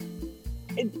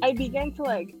I began to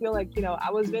like feel like,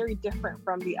 I was very different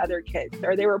from the other kids,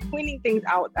 or they were pointing things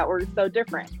out that were so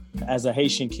different. As a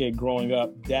Haitian kid growing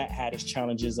up, that had its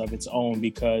challenges of its own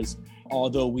because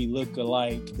although we look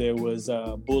alike, there was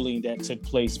bullying that took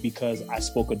place because I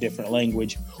spoke a different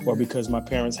language or because my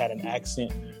parents had an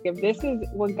accent. If this is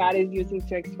what God is using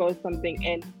to expose something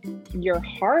in your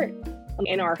heart,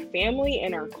 in our family,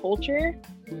 in our culture,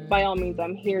 by all means,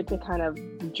 I'm here to kind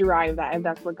of drive that if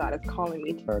that's what God is calling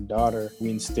me to. Our daughter, we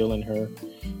instill in her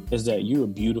is that you are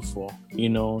beautiful,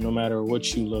 no matter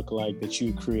what you look like, that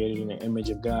you created in the image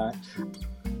of God.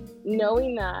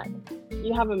 Knowing that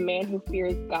you have a man who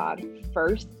fears God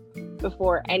first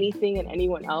before anything and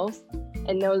anyone else,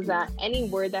 and knows that any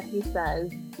word that he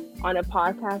says on a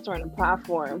podcast or on a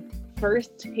platform,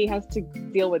 first he has to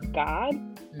deal with God.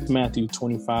 Matthew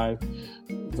 25,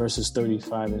 verses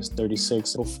 35 and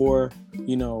 36. Before,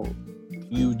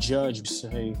 you judge,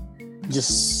 say,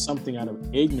 just something out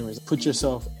of ignorance. Put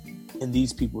yourself in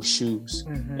these people's shoes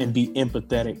and be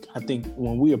empathetic. I think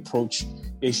when we approach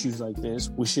issues like this,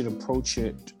 we should approach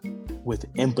it with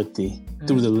empathy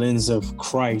through the lens of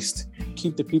Christ.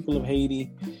 Keep the people of Haiti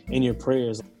in your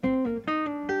prayers.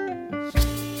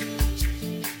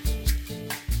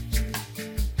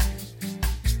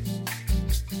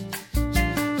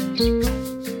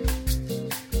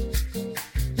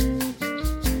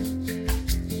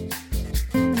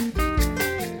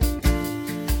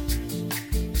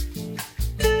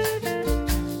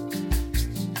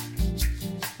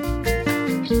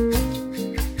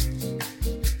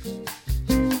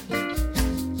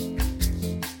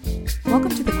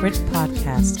 Welcome to the Grit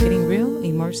Podcast, getting real,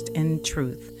 immersed in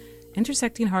truth,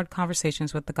 intersecting hard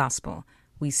conversations with the gospel.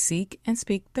 We seek and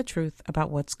speak the truth about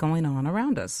what's going on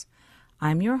around us.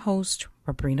 I'm your host,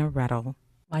 Rabrina Rettle.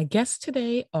 My guests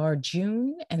today are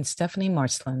June and Stephanie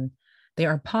Marcelin. They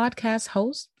are podcast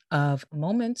hosts of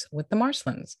Moments with the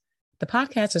Marcelins. The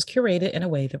podcast is curated in a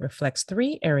way that reflects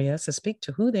three areas that speak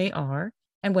to who they are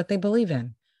and what they believe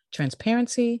in: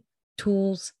 transparency,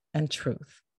 tools, and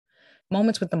truth.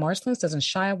 Moments with the Marcelins doesn't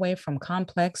shy away from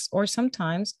complex or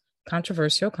sometimes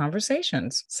controversial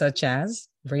conversations, such as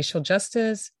racial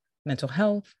justice, mental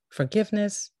health,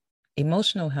 forgiveness,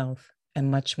 emotional health,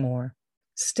 and much more.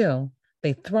 Still,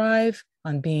 they thrive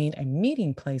on being a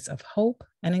meeting place of hope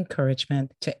and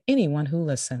encouragement to anyone who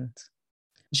listens.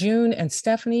 June and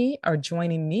Stephanie are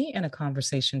joining me in a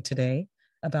conversation today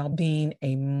about being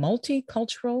a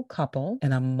multicultural couple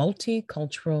in a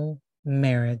multicultural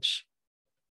marriage.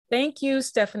 Thank you,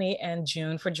 Stephanie and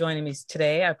June, for joining me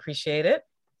today. I appreciate it.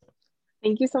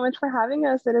 Thank you so much for having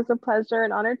us. It is a pleasure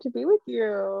and honor to be with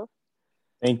you.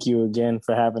 Thank you again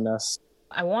for having us.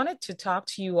 I wanted to talk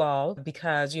to you all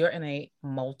because you're in a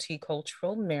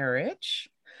multicultural marriage.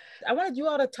 I wanted you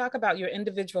all to talk about your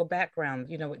individual background,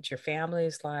 what your family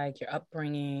is like, your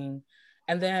upbringing,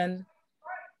 and then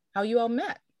how you all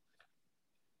met.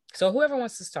 So whoever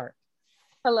wants to start.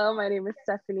 Hello, my name is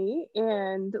Stephanie,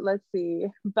 and let's see,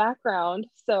 background.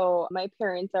 So my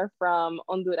parents are from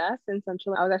Honduras in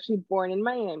Central. I was actually born in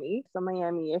Miami. So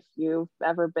Miami, if you've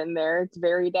ever been there, it's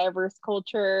very diverse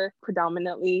culture,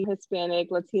 predominantly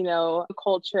Hispanic, Latino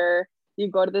culture. You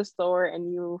go to the store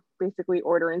and you basically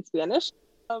order in Spanish.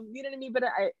 You know what I mean? But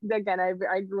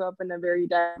I grew up in a very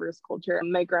diverse culture.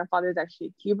 My grandfather is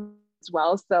actually Cuban as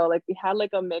well. So like we had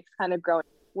like a mix kind of growing.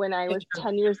 When I was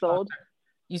 10 years old.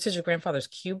 You said your grandfather's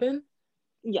Cuban?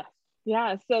 Yes.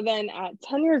 Yeah. So then at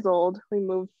 10 years old, we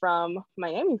moved from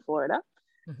Miami, Florida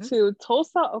to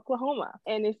Tulsa, Oklahoma.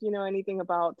 And if you know anything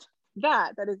about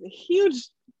that is a huge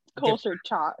culture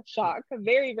shock.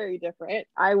 Very, very different.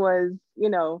 I was,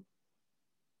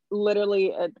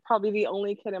 literally probably the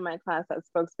only kid in my class that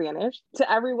spoke Spanish.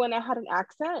 To everyone, I had an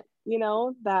accent,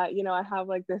 that, I have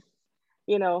like this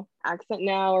accent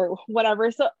now or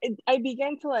whatever. So I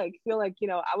began to like feel like,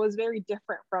 I was very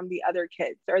different from the other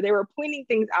kids, or they were pointing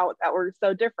things out that were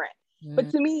so different. But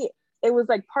to me, it was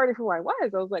like part of who I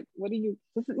was. I was like, you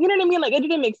know what I mean? Like it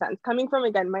didn't make sense coming from,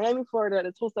 again, Miami, Florida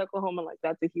to Tulsa, Oklahoma. Like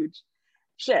that's a huge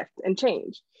shift and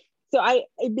change. So I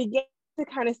began to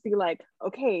kind of see like,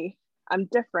 okay, I'm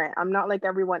different. I'm not like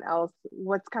everyone else.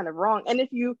 What's kind of wrong? And if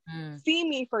you see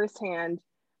me firsthand,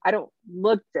 I don't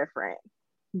look different.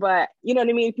 But you know what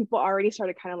I mean? People already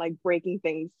started kind of like breaking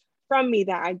things from me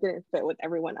that I didn't fit with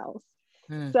everyone else.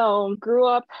 So grew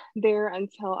up there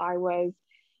until I was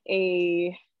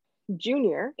a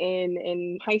junior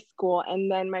in high school.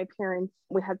 And then my parents,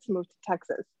 we had to move to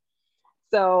Texas.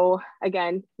 So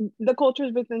again, the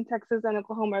cultures within Texas and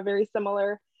Oklahoma are very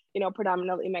similar,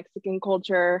 predominantly Mexican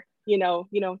culture.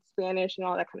 Spanish and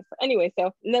all that kind of stuff. Anyway,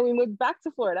 so and then we moved back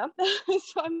to Florida.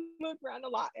 So I moved around a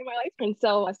lot in my life. And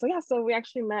so we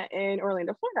actually met in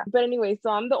Orlando, Florida. But anyway,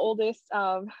 so I'm the oldest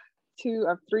of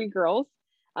three girls.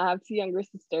 I have two younger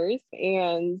sisters.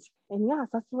 And yeah, so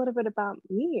that's a little bit about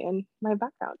me and my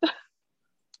background.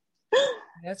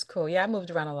 That's cool. Yeah, I moved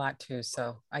around a lot too,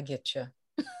 so I get you.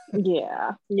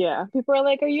 Yeah. People are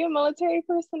like, are you a military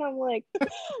person? I'm like,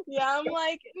 yeah. I'm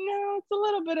like, no, it's a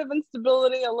little bit of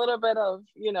instability, a little bit of,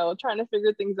 trying to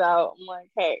figure things out. I'm like,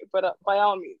 hey, but by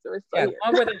all means, we're still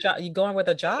here. You going where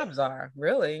the jobs are,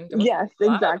 really. Yes,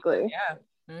 exactly. Yeah.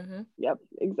 Mm-hmm. Yep,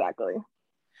 exactly.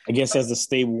 I guess as a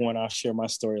stable one, I'll share my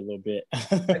story a little bit.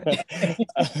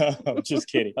 I'm just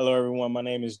kidding. Hello, everyone. My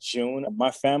name is June.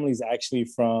 My family's actually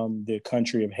from the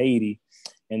country of Haiti.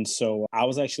 And so I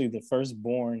was actually the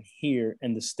firstborn here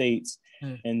in the States.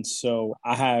 And so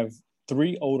I have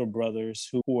three older brothers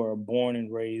who were born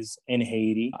and raised in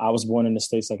Haiti. I was born in the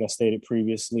States, like I stated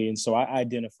previously. And so I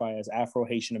identify as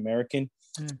Afro-Haitian American.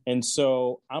 And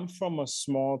so I'm from a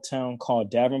small town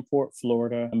called Davenport,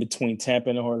 Florida, between Tampa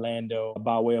and Orlando,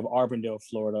 by way of Arbondale,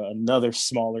 Florida, another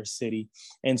smaller city.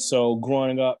 And so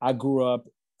growing up, I grew up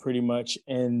pretty much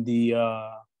in the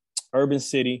urban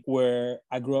city where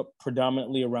I grew up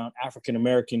predominantly around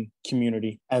African-American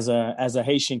community. As a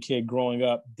Haitian kid growing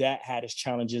up, that had its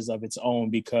challenges of its own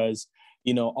because,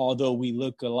 although we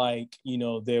look alike,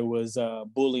 there was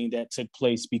bullying that took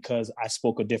place because I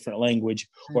spoke a different language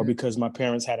or because my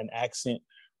parents had an accent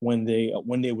when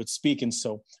they would speak. And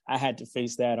so I had to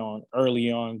face that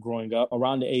early on growing up.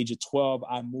 Around the age of 12,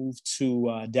 I moved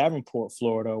to Davenport,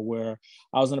 Florida, where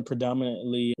I was in a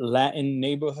predominantly Latin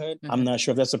neighborhood. I'm not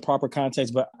sure if that's the proper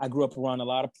context, but I grew up around a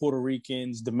lot of Puerto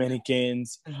Ricans,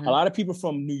 Dominicans. A lot of people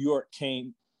from New York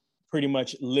pretty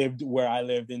much lived where I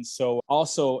lived. And so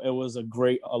also it was a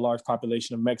large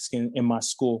population of Mexican in my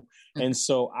school. And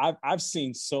so I've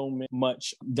seen so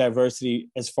much diversity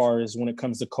as far as when it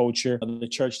comes to culture. The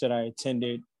church that I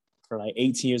attended for like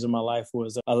 18 years of my life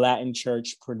was a Latin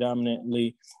church,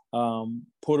 predominantly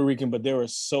Puerto Rican, but there were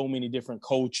so many different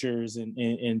cultures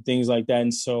and things like that.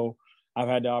 And so I've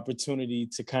had the opportunity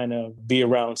to kind of be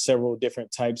around several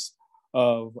different types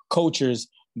of cultures,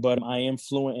 but I am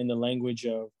fluent in the language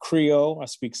of Creole. I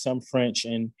speak some French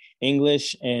and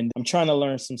English, and I'm trying to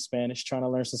learn some Spanish.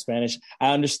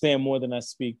 I understand more than I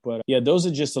speak, but yeah, those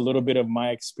are just a little bit of my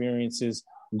experiences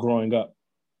growing up.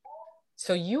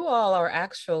 So you all are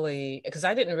actually, because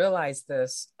I didn't realize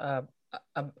this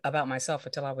about myself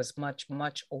until I was much,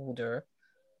 much older.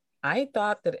 I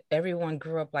thought that everyone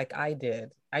grew up like I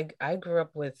did. I grew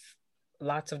up with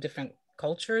lots of different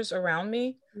cultures around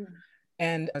me.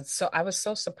 And so I was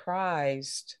so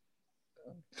surprised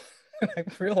when I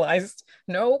realized,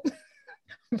 no,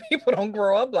 people don't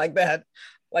grow up like that.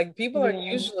 Like people are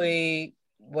usually,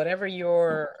 whatever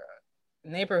your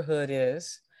neighborhood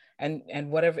is, and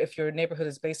whatever, if your neighborhood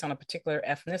is based on a particular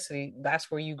ethnicity,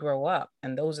 that's where you grow up.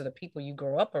 And those are the people you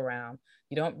grow up around.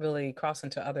 You don't really cross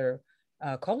into other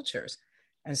cultures.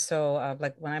 And so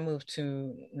like when I moved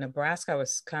to Nebraska, I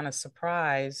was kind of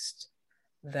surprised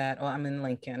that, I'm in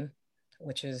Lincoln,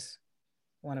 which is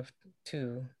one of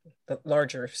two, the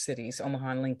larger cities, Omaha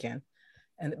and Lincoln.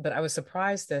 But I was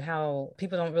surprised at how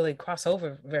people don't really cross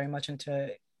over very much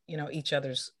into, each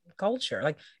other's culture.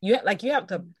 Like you have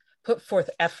to put forth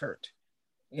effort,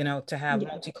 to have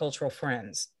multicultural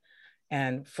friends.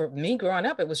 And for me growing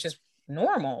up, it was just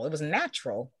normal. It was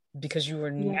natural because you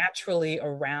were naturally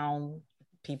around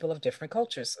people of different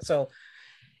cultures. So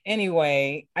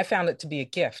anyway, I found it to be a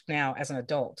gift now as an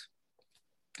adult.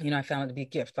 I found it to be a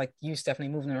gift. Like you, Stephanie,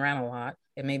 moving around a lot.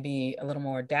 It may be a little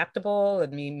more adaptable.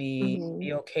 It made me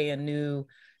be okay in new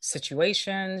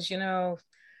situations,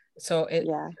 So it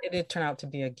did turn out to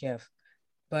be a gift.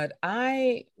 But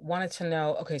I wanted to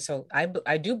know, okay, so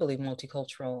I do believe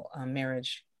multicultural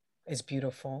marriage is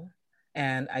beautiful.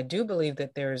 And I do believe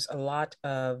that there's a lot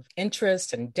of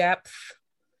interest and depth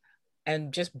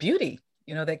and just beauty,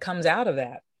 that comes out of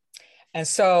that. And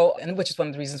so, and which is one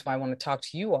of the reasons why I want to talk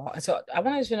to you all. And so I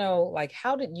wanted to know, like,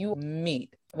 how did you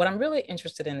meet? What I'm really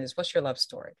interested in is, what's your love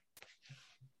story?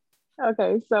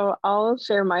 Okay, so I'll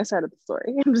share my side of the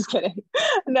story. I'm just kidding.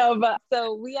 No, but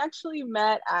so we actually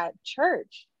met at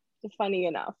church. Funny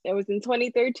enough, it was in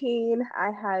 2013. I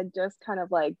had just kind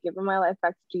of like given my life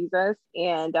back to Jesus,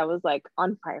 and I was like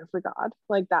on fire for God,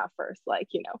 like that first, like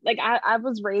I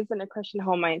was raised in a Christian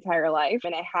home my entire life,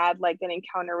 and I had like an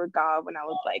encounter with God when I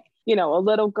was like a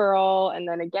little girl, and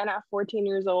then again at 14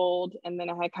 years old, and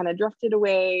then I had kind of drifted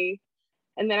away,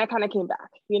 and then I kind of came back,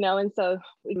 and so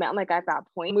we met like at that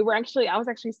point. I was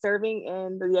actually serving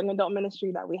in the young adult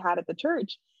ministry that we had at the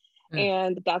church.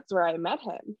 And that's where I met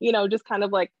him, just kind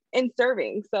of like in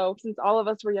serving. So since all of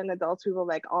us were young adults, we would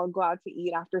like all go out to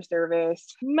eat after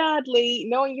service, mad late,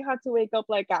 knowing you had to wake up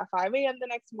like at 5 a.m. the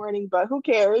next morning, but who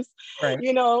cares, right?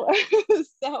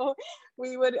 So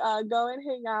we would go and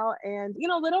hang out, and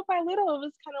little by little, it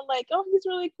was kind of like, oh, he's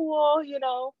really cool.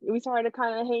 We started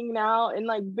kind of hanging out in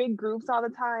like big groups all the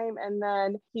time, and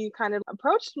then he kind of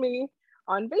approached me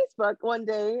on Facebook one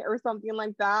day or something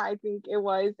like that, I think it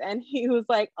was. And he was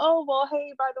like, oh, well,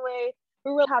 hey, by the way,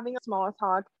 we were having a small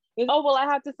talk. He's, oh, well, I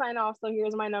have to sign off, so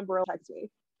here's my number, text me.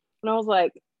 And I was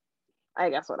like, I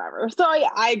guess whatever. So yeah,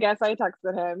 I guess I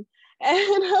texted him,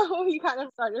 and we kind of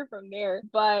started from there.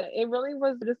 But it really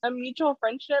was just a mutual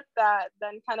friendship that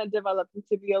then kind of developed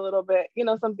into be a little bit,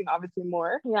 something obviously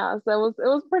more. Yeah, so it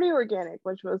was pretty organic,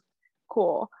 which was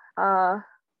cool.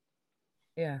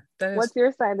 Yeah. What's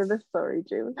your side of the story,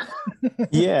 June?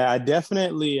 Yeah, I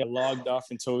definitely logged off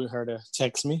and told her to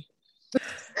text me.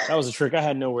 That was a trick. I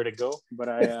had nowhere to go, but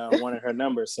I wanted her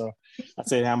number. So I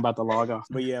said, I'm about to log off.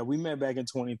 But yeah, we met back in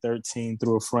 2013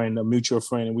 through a mutual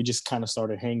friend, and we just kind of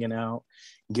started hanging out,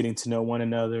 getting to know one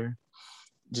another,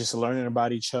 just learning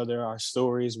about each other, our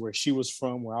stories, where she was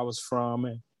from, where I was from.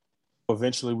 And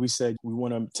eventually we said, we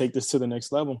want to take this to the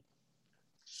next level.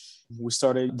 We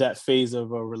started that phase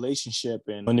of a relationship,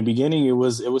 and in the beginning it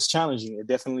was challenging. It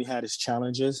definitely had its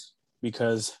challenges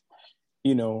because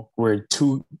we're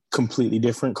two completely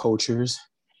different cultures,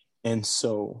 and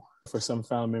so for some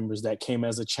family members that came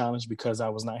as a challenge because I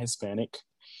was not Hispanic,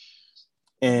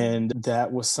 and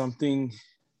that was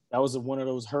one of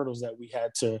those hurdles that we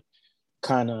had to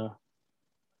an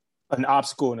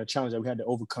obstacle and a challenge that we had to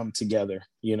overcome together.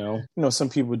 Some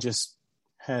people just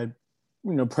had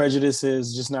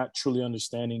prejudices, just not truly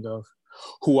understanding of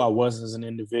who I was as an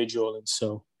individual. And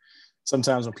so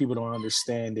sometimes when people don't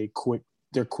understand,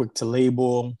 they're quick to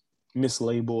label,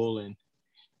 mislabel, and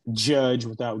judge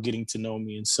without getting to know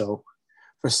me. And so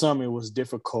for some, it was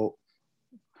difficult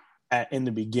in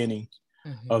the beginning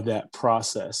of that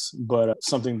process. But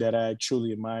something that I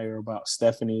truly admire about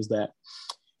Stephanie is that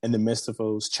in the midst of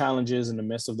those challenges, in the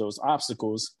midst of those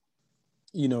obstacles,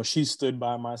 she stood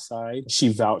by my side. She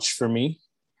vouched for me,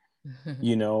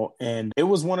 and it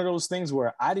was one of those things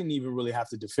where I didn't even really have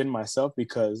to defend myself,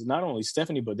 because not only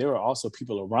Stephanie, but there were also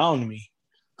people around me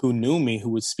who knew me, who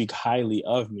would speak highly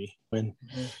of me.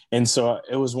 And so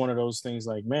it was one of those things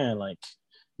like, man, like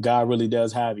God really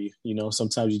does have you,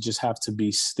 sometimes you just have to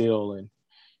be still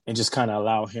and just kind of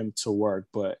allow him to work.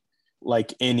 But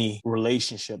like any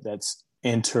relationship that's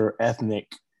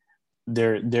inter-ethnic,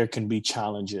 there can be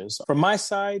challenges. From my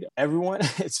side, everyone,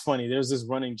 it's funny, there's this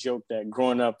running joke that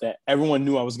growing up that everyone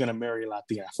knew I was going to marry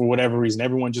Latina for whatever reason.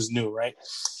 Everyone just knew, right?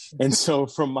 And so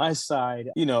from my side,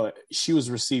 she was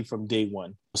received from day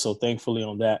one. So thankfully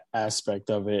on that aspect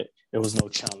of it, there was no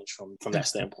challenge from that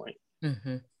standpoint.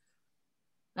 Mm-hmm.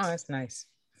 Oh, that's nice.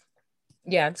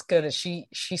 Yeah, it's good that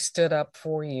she stood up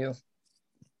for you.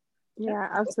 Yeah,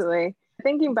 absolutely.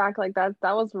 Thinking back, like that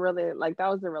was a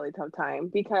really tough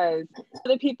time, because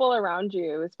the people around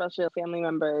you, especially family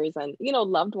members and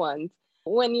loved ones,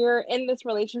 when you're in this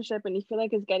relationship and you feel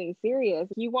like it's getting serious,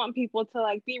 you want people to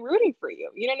like be rooting for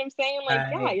you. You know what I'm saying? Like,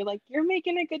 right. Yeah, you're like, you're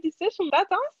making a good decision. That's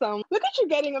awesome. Look at you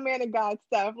getting a man of God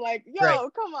stuff. Like, yo, right.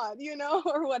 Come on,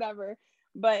 or whatever.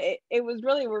 But it was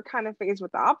really, we're kind of faced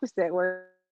with the opposite, where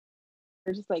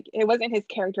it's just like, it wasn't his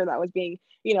character that was being,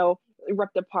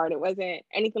 ripped apart. It wasn't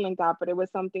anything like that, but it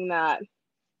was something that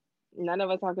none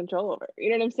of us have control over. You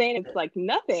know what I'm saying? It's like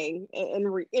nothing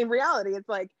in reality. It's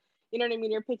like, you know what I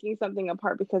mean? You're picking something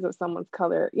apart because of someone's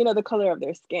color, the color of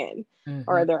their skin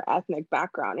or their ethnic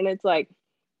background. And it's like,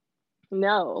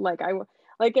 no, like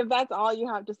if that's all you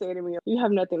have to say to me, you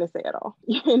have nothing to say at all,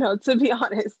 to be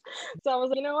honest. So I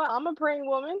was like, you know what? I'm a praying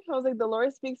woman. I was like, the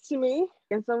Lord speaks to me.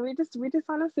 And so we just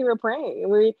honestly were praying.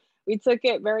 We took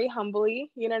it very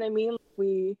humbly. You know what I mean?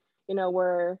 We,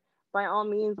 were, by all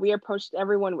means, we approached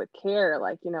everyone with care.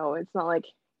 Like, it's not like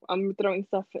I'm throwing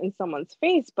stuff in someone's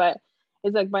face, but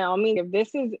it's like, by all means, if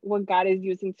this is what God is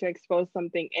using to expose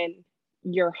something in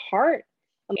your heart,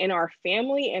 in our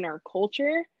family, in our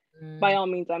culture, by all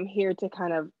means, I'm here to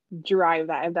kind of drive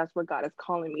that if that's what God is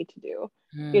calling me to do.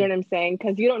 You know what I'm saying?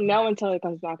 Because you don't know until it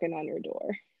comes knocking on your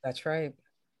door. That's right.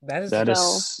 That's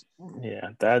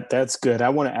good. I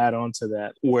want to add on to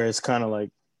that, where it's kind of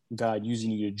like God using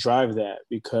you to drive that,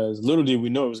 because little did we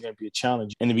know it was going to be a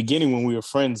challenge. In the beginning, when we were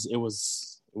friends, it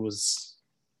was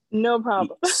no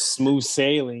problem, smooth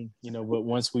sailing, but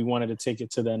once we wanted to take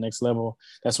it to that next level,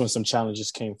 that's when some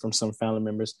challenges came from some family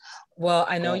members. Well,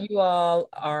 I know you all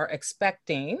are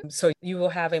expecting, so you will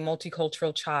have a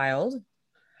multicultural child.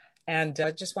 And I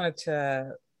just wanted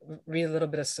to read a little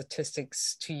bit of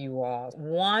statistics to you all.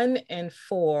 1 in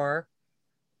 4.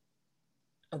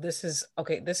 Oh, this is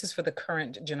for the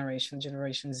current generation,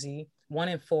 Generation Z. 1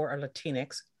 in 4 are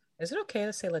Latinx. Is it okay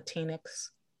to say Latinx?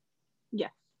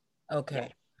 Yes. Okay.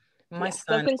 Yeah. My yes,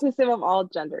 son. That's inclusive of all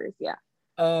genders. Yeah.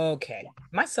 Okay. Yeah.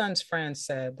 My son's friends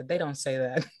said that they don't say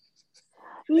that.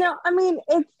 No, I mean,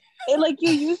 it like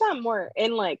you use that more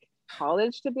in like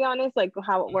college, to be honest, like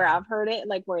where I've heard it,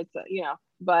 like where it's,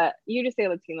 but you just say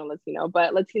Latino,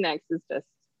 but Latinx is just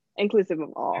inclusive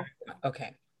of all.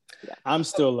 Okay. Yeah. I'm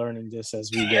still learning this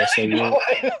as we go, so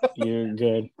you're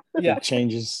good. Yeah. It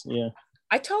changes. Yeah.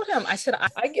 I told him, I said,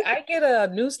 I get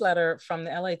a newsletter from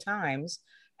the LA Times,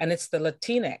 and it's the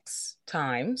Latinx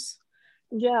Times.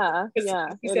 Yeah. He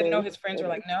said, no, his friends were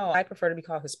like, no, I prefer to be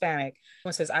called Hispanic.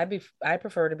 One says, I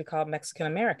prefer to be called Mexican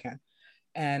American.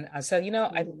 And I said,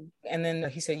 and then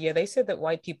he said, yeah, they said that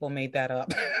white people made that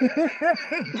up.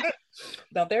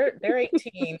 No, they're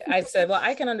 18. I said, well,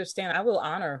 I can understand. I will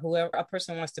honor whoever a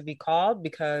person wants to be called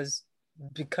because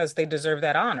they deserve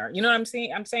that honor. You know what I'm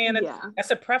saying? I'm saying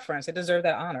that's a preference. They deserve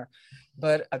that honor.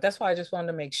 But that's why I just wanted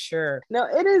to make sure. No,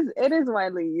 it is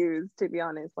widely used, to be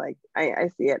honest. Like I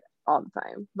see it all the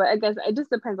time, but I guess it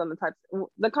just depends on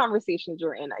the conversations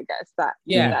you're in, I guess.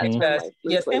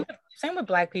 Same with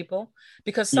Black people,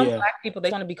 because some Black people, they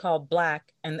want to be called Black,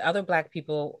 and other Black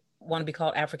people want to be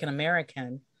called African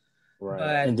American.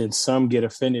 Right. And then some get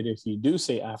offended if you do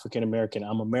say African American.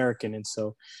 I'm American. And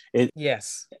so it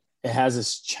has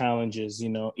its challenges,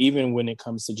 even when it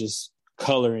comes to just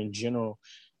color in general.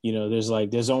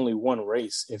 There's only one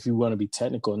race, if you want to be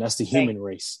technical, and that's the human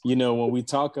race. When we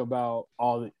talk about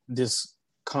all this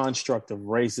construct of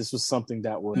race, this was something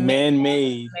that was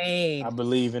man-made, I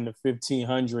believe, in the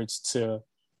 1500s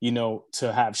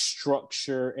to have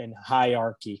structure and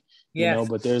hierarchy,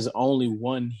 but there's only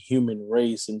one human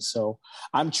race. And so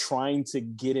I'm trying to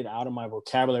get it out of my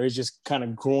vocabulary. It's just kind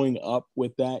of growing up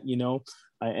with that,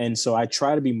 and so I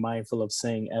try to be mindful of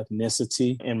saying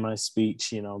ethnicity in my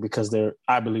speech, because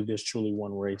I believe there's truly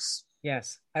one race.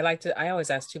 Yes. I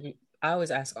always ask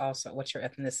also, what's your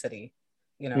ethnicity?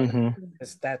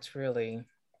 Because that really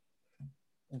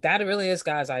is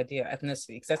God's idea, ethnicity,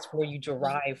 because that's where you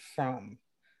derive from.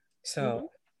 So,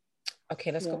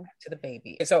 okay, let's go back to the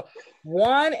baby. So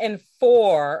 1 in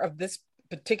 4 of this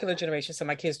particular generation, so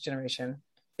my kids' generation,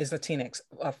 is Latinx.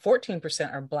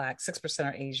 14% are Black, 6%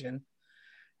 are Asian.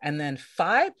 And then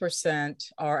 5%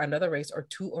 are another race or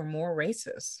 2 or more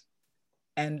races.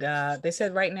 And they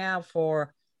said right now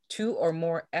for 2 or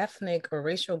more ethnic or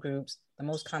racial groups, the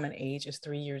most common age is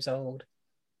 3 years old.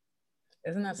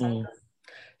 Isn't that something?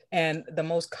 And the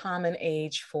most common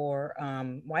age for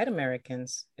white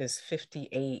Americans is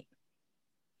 58.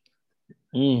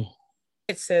 It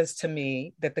says to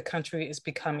me that the country is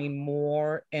becoming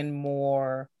more and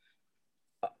more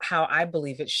how I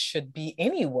believe it should be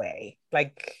anyway,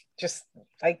 just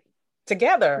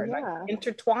together,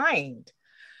 intertwined.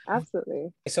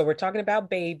 Absolutely. So we're talking about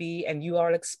baby, and you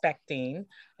are expecting,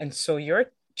 and so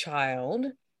your child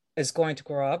is going to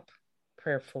grow up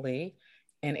prayerfully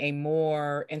in a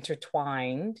more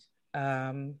intertwined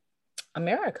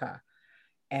America,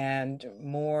 and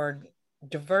more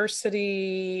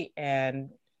diversity, and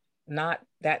not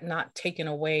taken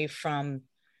away from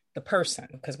the person.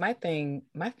 Because my thing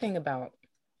about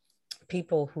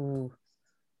people who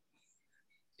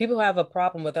have a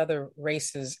problem with other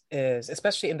races is,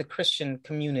 especially in the Christian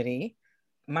community,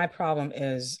 my problem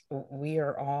is we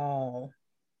are all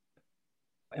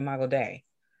Imago Dei,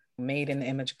 made in the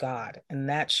image of God, and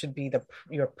that should be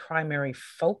your primary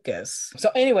focus.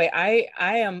 So anyway, I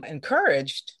am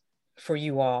encouraged for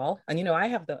you all, and I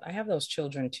have those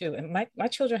children too, and my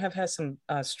children have had some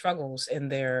struggles in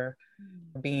their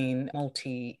being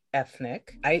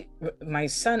multi-ethnic. My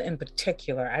son in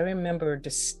particular, I remember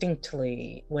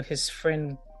distinctly when his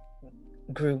friend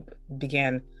group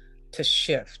began to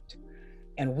shift,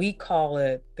 and we call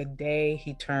it the day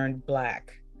he turned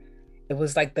Black. It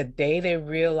was like the day they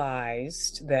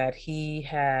realized that he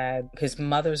had his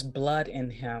mother's blood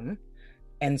in him.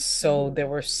 And so there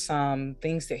were some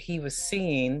things that he was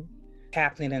seeing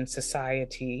happening in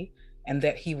society, and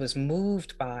that he was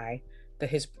moved by,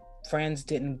 that his friends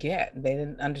didn't get. They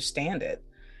didn't understand it.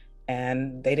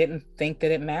 And they didn't think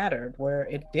that it mattered, where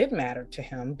it did matter to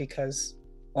him, because,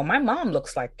 well, my mom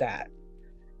looks like that,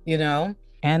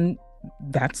 And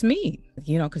that's me,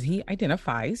 because he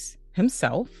identifies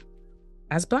himself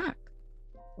as Black.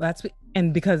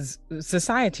 And because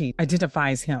society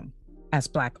identifies him as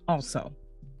Black also.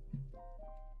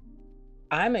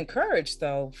 I'm encouraged,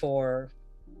 though, for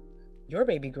your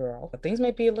baby girl, but things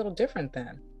may be a little different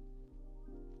then.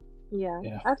 Yeah,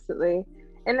 Yeah. absolutely.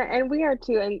 And we are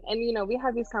too. And you know, we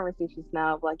have these conversations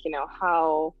now of like, you know,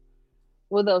 how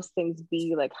will those things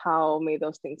be? Like how may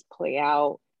those things play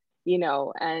out, you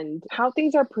know, and how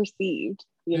things are perceived,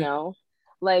 you Mm. know?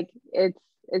 Like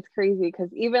it's crazy because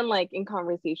even like in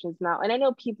conversations now, and I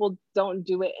know people don't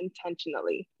do it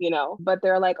intentionally, you know, but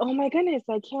they're like, oh my goodness,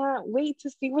 I can't wait to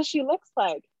see what she looks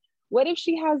like. What if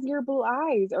she has your blue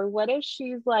eyes? Or what if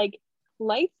she's like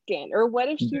light skin? Or what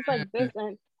if she's like this?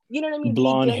 And you know what I mean?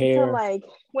 Blonde Begin to hair. like,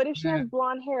 what if she has Mm.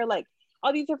 blonde hair? Like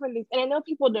all these different things. And I know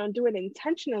people don't do it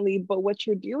intentionally, but what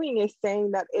you're doing is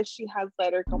saying that if she has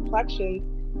lighter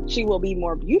complexion, she will be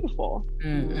more beautiful.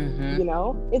 Mm-hmm. You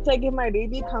know, it's like if my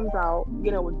baby comes out,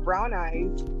 you know, with brown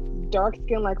eyes, dark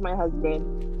skin like my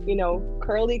husband, you know,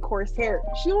 curly, coarse hair,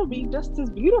 she will be just as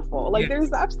beautiful. Like, Yes.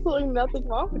 there's absolutely nothing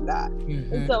wrong with that. And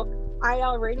Mm-hmm. so I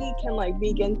already can like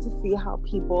begin to see how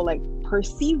people like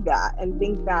perceive that and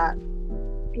think that,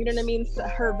 you know what I mean? So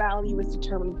her value is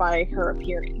determined by her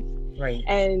appearance. Right.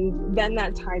 And then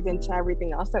that ties into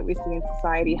everything else that we see in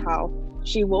society, how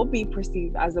she will be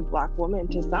perceived as a Black woman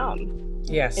to some,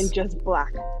 Yes. and just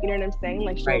Black. You know what I'm saying?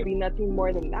 Like she'll Right. be nothing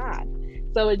more than that.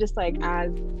 So it just like,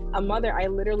 as a mother, I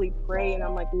literally pray and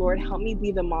I'm like, Lord, help me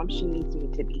be the mom she needs me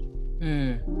to be.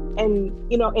 Mm.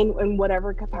 And, you know, in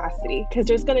whatever capacity, because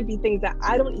there's going to be things that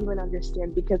I don't even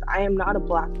understand because I am not a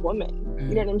Black woman.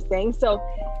 You know what I'm saying? So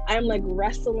I'm like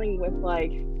wrestling with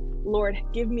like, Lord,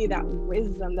 give me that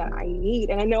wisdom that I need.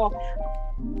 And I know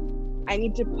I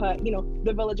need to put, you know,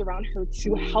 the village around her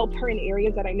to help her in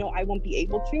areas that I know I won't be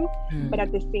able to. Mm. But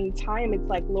at the same time, it's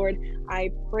like, Lord,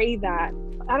 I pray that,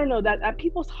 I don't know, that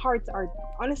people's hearts are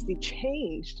honestly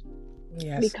changed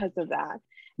Yes. because of that.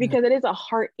 Because it is a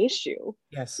heart issue,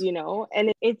 Yes. you know,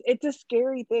 and it's a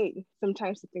scary thing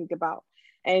sometimes to think about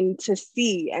and to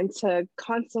see and to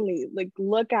constantly like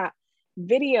look at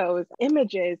videos,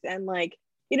 images, and like,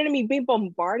 you know what I mean, being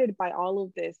bombarded by all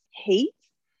of this hate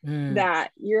Mm.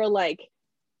 that you're like,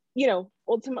 you know,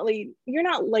 ultimately you're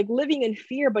not like living in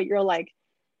fear, but you're like,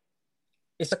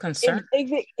 It's a concern. if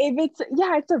it's,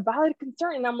 yeah, it's a valid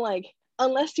concern. And I'm like,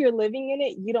 unless you're living in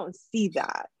it, you don't see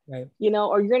that, Right. you know,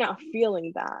 or you're not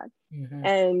feeling that. Mm-hmm.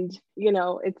 And, you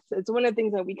know, it's one of the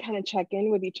things that we kind of check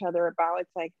in with each other about.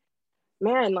 It's like,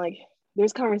 man, like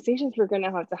there's conversations we're going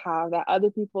to have that other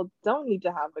people don't need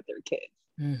to have with their kids.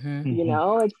 Mm-hmm. You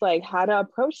know, it's like how to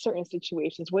approach certain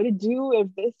situations, what to do if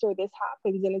this or this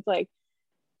happens. And it's like,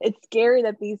 it's scary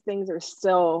that these things are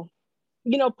still,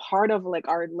 you know, part of like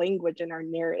our language and our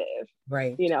narrative,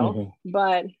 Right. you know.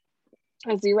 But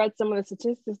as we read some of the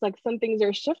statistics, like some things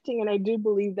are shifting. And I do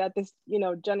believe that this, you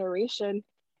know, generation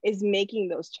is making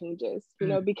those changes, you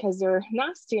know, because they're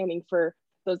not standing for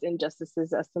those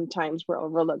injustices that sometimes were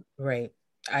overlooked. Right.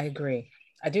 I agree.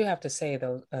 I do have to say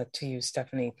though, to you,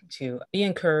 Stephanie, to be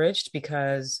encouraged,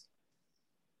 because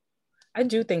I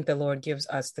do think the Lord gives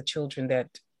us the children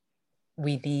that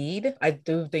we need. I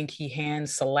do think he hand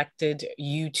selected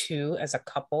you two as a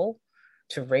couple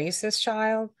to raise this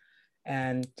child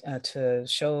and to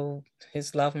show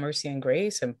his love, mercy, and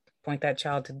grace, and point that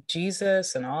child to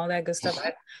Jesus and all that good stuff.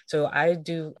 So I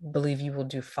do believe you will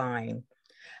do fine,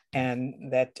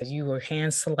 and that you were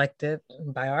hand selected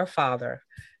by our Father.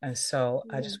 And so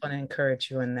I just want to encourage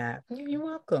you in that. You're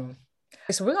welcome.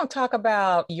 So we're going to talk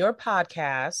about your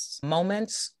podcast,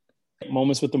 Moments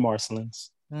with the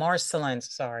Marcelins,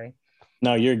 sorry.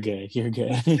 No, you're good. You're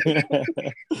good.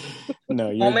 No,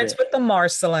 you're Moments good. with the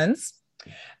Marcelins.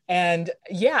 And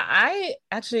yeah, I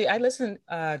listened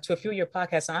to a few of your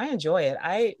podcasts and I enjoy it.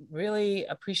 I really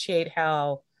appreciate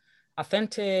how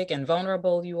authentic and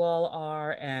vulnerable you all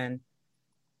are, and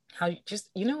how you just,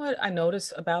 you know what I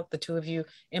noticed about the two of you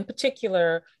in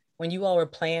particular when you all were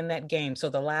playing that game. So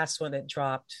the last one that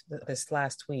dropped this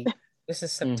last week, this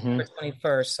is September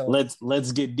 21st. So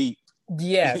let's get deep.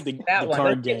 Yes, that the one.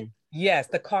 card game. Yes,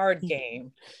 the card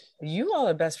game. You all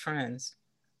are best friends.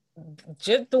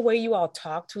 Just the way you all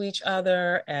talk to each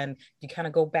other and you kind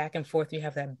of go back and forth, you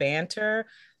have that banter.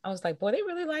 I was like, boy, they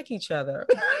really like each other.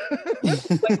 Like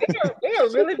they are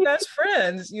really best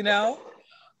friends, you know?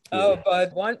 Yeah.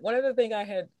 But one other thing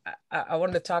I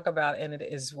wanted to talk about in it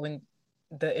is when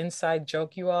the inside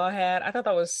joke you all had. I thought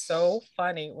that was so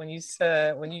funny when you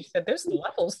said there's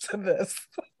levels to this.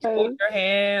 Hold your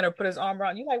hand or put his arm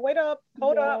around you, like, wait up,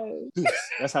 hold up.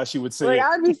 That's how she would say like, it.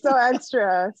 I'd be so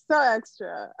extra.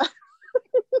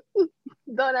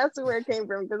 Don't ask me where it came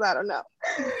from because I don't know.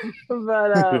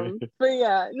 But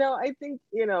yeah, no, I think,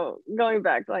 you know, going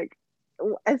back, like,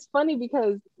 it's funny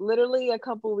because literally a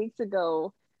couple weeks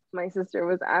ago, my sister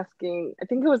was asking, I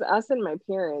think it was us and my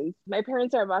parents. My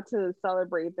parents are about to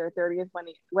celebrate their 30th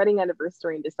wedding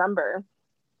anniversary in December.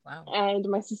 Wow. And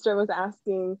my sister was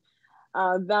asking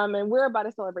them, and we're about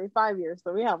to celebrate 5 years,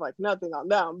 so we have like nothing on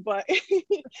them. But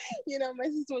my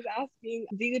sister was asking,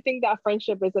 do you think that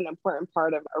friendship is an important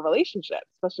part of a relationship,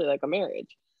 especially like a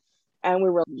marriage? And we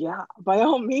were, yeah, by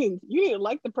all means, you need to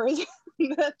like the person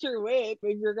that you're with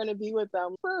if you're going to be with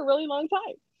them for a really long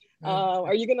time.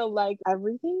 Are you going to like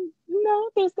everything? No,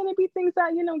 there's going to be things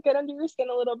that, get under your skin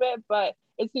a little bit, but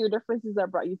it's your differences that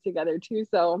brought you together too.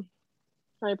 So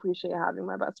I appreciate having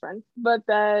my best friend. But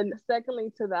then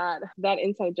secondly to that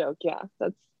inside joke, yeah,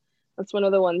 that's one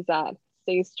of the ones that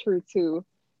stays true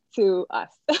to us.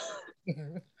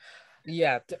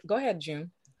 Yeah. Go ahead, June.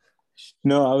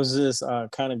 No, I was just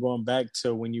kind of going back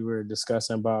to when you were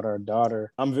discussing about our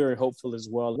daughter. I'm very hopeful as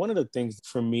well. One of the things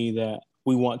for me that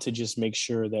we want to just make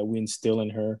sure that we instill in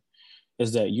her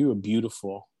is that you are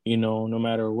beautiful, no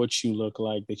matter what you look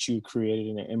like, that you created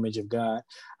in the image of God.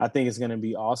 I think it's going to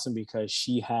be awesome because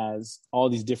she has all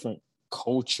these different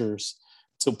cultures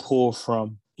to pull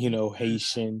from,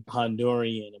 Haitian,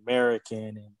 Honduran,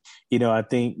 American, and, I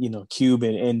think,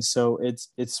 Cuban. And so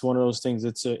it's one of those things.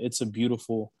 It's a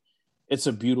beautiful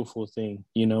thing.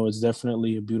 It's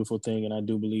definitely a beautiful thing. And I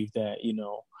do believe that,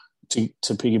 to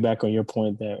piggyback on your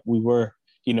point that we were,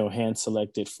 hand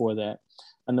selected for that.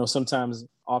 I know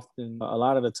often, a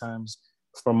lot of the times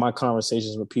from my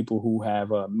conversations with people who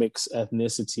have a mixed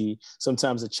ethnicity,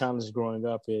 sometimes the challenge growing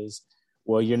up is,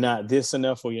 well, you're not this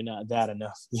enough or you're not that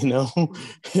enough,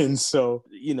 And so,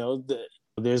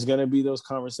 there's going to be those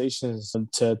conversations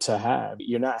to have.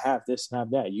 You're not half this and half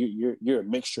that. You're a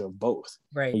mixture of both.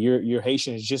 Right. You're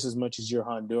Haitian just as much as you're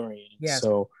Honduran. Yes.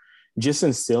 So just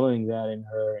instilling that in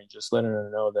her and just letting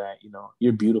her know that,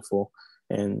 you're beautiful.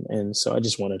 And so I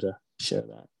just wanted to share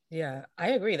that. Yeah,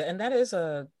 I agree. And that is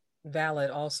a valid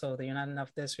also, that you're not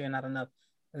enough this or you're not enough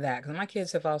that. Because my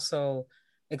kids have also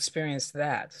experienced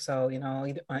that. So,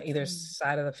 on either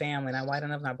side of the family, not white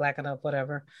enough, not black enough,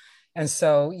 whatever. And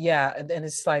so, yeah, and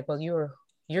it's like, well, you're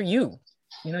you,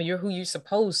 you're who you're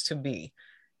supposed to be.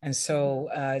 And so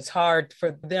it's hard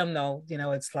for them though,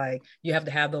 it's like you have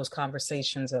to have those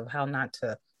conversations of how not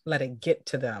to let it get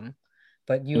to them.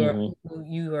 But you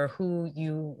are who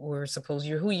you were supposed,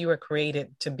 you're who you were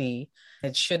created to be.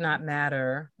 It should not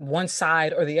matter one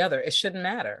side or the other. It shouldn't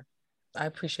matter. I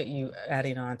appreciate you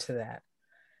adding on to that.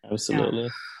 Absolutely.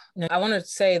 Now, I want to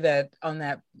say that on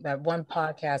that one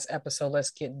podcast episode,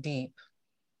 Let's Get Deep.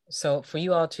 So for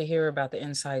you all to hear about the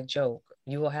inside joke,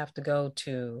 you will have to go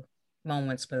to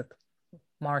Moments with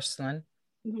Marcelin.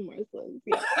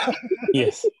 Yeah.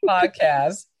 Yes.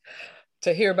 Podcast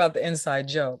to hear about the inside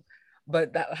joke.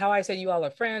 But how I said you all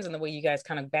are friends and the way you guys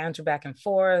kind of banter back and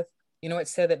forth, it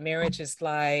said that marriage is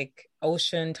like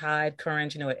ocean, tide,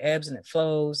 current, it ebbs and it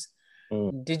flows.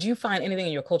 Did you find anything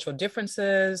in your cultural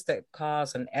differences that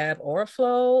cause an ebb or a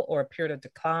flow or a period of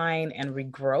decline and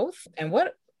regrowth? And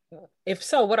if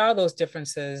so, what are those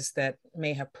differences that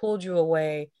may have pulled you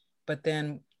away, but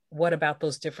then what about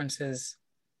those differences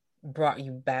brought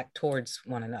you back towards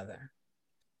one another?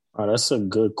 Oh, that's a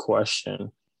good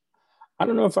question. I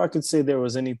don't know if I could say there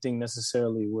was anything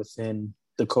necessarily within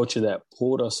the culture that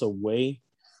pulled us away,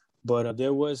 but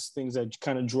there was things that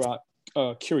kind of drew out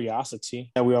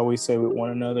curiosity. And we always say with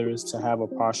one another is to have a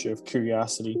posture of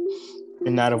curiosity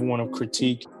and not of one of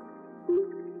critique.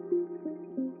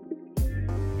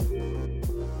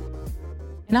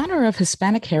 In honor of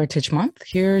Hispanic Heritage Month,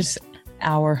 here's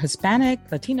our Hispanic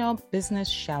Latino business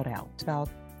shout out about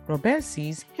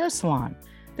Robert's Hair Salon.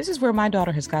 This is where my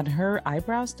daughter has gotten her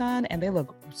eyebrows done, and they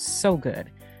look so good.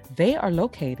 They are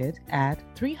located at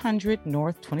 300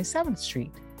 North 27th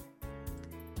Street.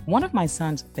 One of my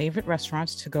son's favorite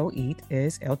restaurants to go eat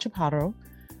is El Chaparro,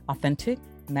 authentic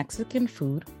Mexican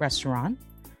food restaurant,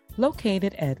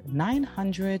 located at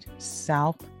 900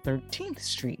 South 13th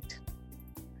Street.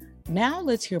 Now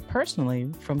let's hear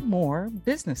personally from more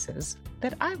businesses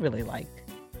that I really like.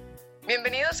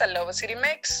 Bienvenidos a Lobo City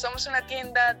Mex. Somos una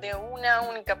tienda de una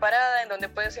única parada en donde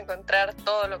puedes encontrar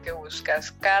todo lo que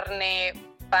buscas. Carne,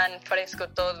 pan fresco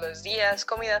todos los días,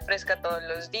 comida fresca todos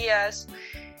los días,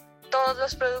 todos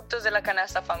los productos de la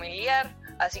canasta familiar,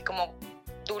 así como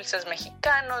dulces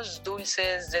mexicanos,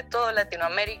 dulces de toda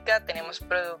Latinoamérica. Tenemos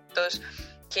productos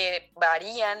que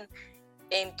varían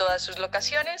en todas sus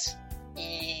locaciones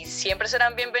y siempre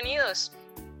serán bienvenidos.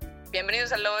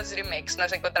 Bienvenidos a Lobo City Mex.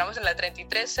 Nos encontramos en la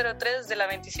 3303 de la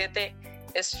 27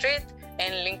 Street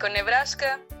en Lincoln,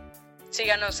 Nebraska.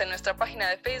 Síganos en nuestra página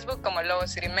de Facebook como Lobo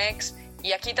City Mex.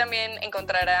 Y aquí también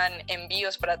encontrarán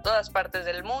envíos para todas partes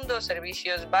del mundo,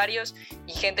 servicios varios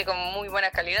y gente con muy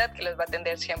buena calidad que los va a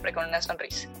atender siempre con una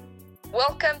sonrisa.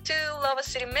 Welcome to Lava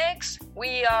City Mix.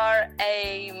 We are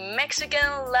a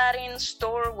Mexican Latin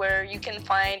store where you can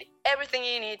find everything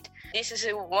you need. This is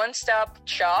a one-stop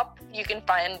shop. You can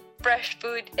find fresh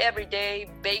food every day,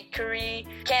 bakery,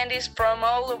 candies from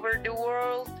all over the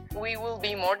world. We will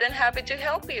be more than happy to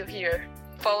help you here.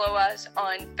 Follow us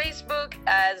on Facebook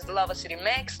as Lava City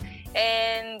Mix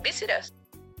and visit us.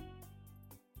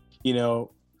 You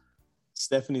know,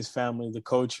 Stephanie's family, the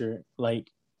culture, like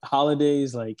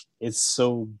holidays, like it's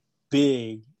so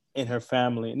big in her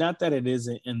family. Not that it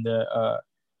isn't in the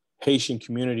Haitian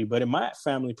community, but in my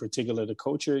family in particular, the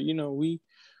culture, you know, we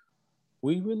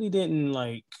really didn't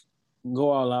like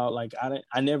go all out. Like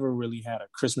I never really had a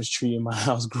Christmas tree in my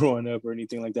house growing up or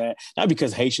anything like that. Not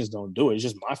because Haitians don't do it. It's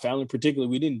just my family in particular,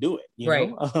 we didn't do it, you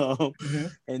know?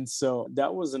 And so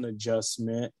that was an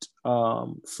adjustment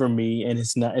for me. And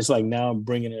it's like now I'm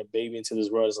bringing a baby into this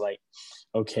world. It's like,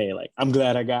 okay, like I'm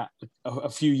glad I got a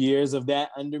few years of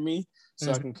that under me.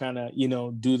 So I can kind of, you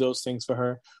know, do those things for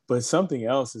her. But something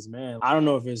else is, man, I don't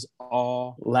know if it's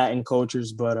all Latin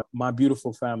cultures, but my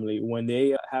beautiful family, when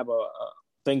they have a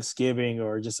Thanksgiving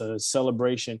or just a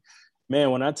celebration, man,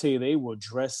 when I tell you they will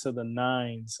dress to the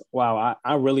nines. Wow,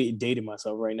 I really dated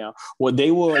myself right now. Well,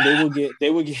 they will get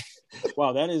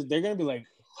wow, they're gonna be like,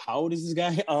 how old is this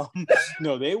guy?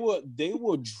 No, they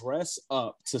will dress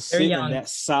up to sit in that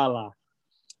sala.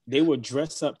 They would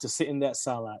dress up to sit in that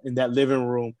sala, in that living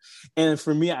room. And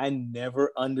for me, I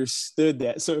never understood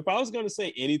that. So if I was going to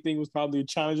say anything was probably a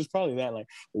challenge, it's probably that. Like,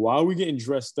 why are we getting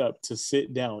dressed up to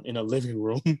sit down in a living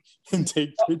room and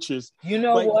take pictures? You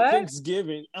know like what?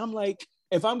 Thanksgiving, I'm like,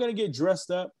 if I'm going to get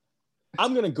dressed up,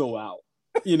 I'm going to go out,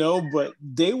 you know, but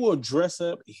they will dress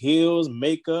up, heels,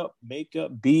 makeup,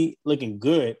 be looking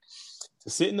good to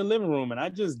sit in the living room. And I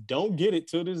just don't get it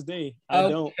till this day. I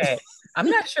don't. I'm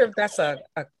not sure if that's a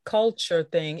culture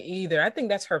thing either. I think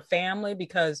that's her family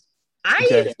because I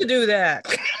used to do that.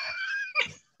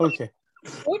 Okay.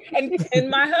 And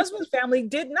my husband's family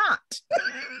did not.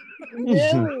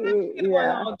 They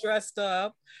were all dressed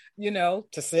up, you know,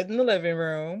 to sit in the living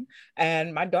room.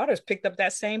 And my daughter's picked up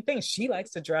that same thing. She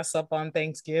likes to dress up on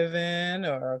Thanksgiving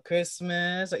or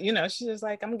Christmas. You know, she's just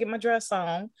like, I'm gonna get my dress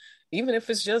on, even if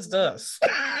it's just us.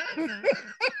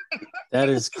 That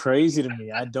is crazy to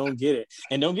me. I don't get it.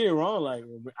 And don't get it wrong. Like,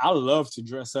 I love to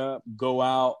dress up, go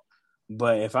out.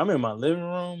 But if I'm in my living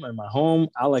room and my home,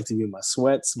 I like to get my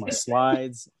sweats, my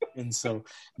slides. And so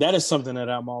that is something that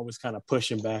I'm always kind of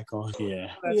pushing back on.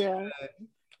 Yeah. Good.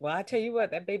 Well, I tell you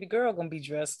what, that baby girl going to be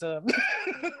dressed up.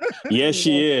 Yes,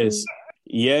 she is.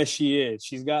 Yes, she is.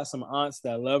 She's got some aunts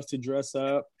that love to dress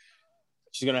up.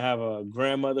 She's going to have a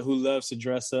grandmother who loves to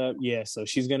dress up. Yeah, so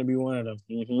she's going to be one of them.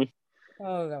 Mm-hmm.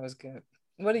 Oh, that was good.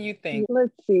 What do you think?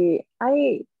 Let's see.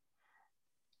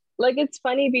 It's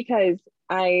funny because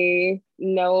I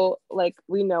know, like,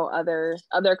 we know other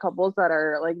couples that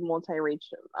are like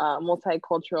multiracial,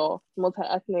 multicultural,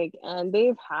 multi-ethnic, and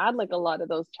they've had like a lot of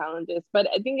those challenges. But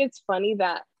I think it's funny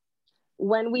that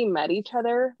when we met each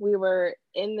other, we were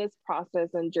in this process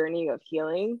and journey of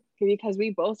healing because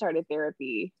we both started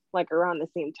therapy like around the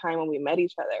same time when we met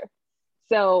each other.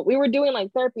 So we were doing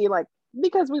like therapy, like,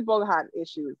 because we both had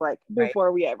issues like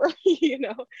before we ever,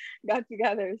 got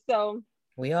together. So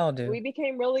we all do. We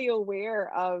became really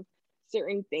aware of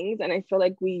certain things. And I feel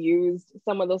like we used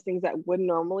some of those things that would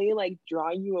normally like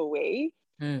draw you away.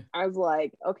 I was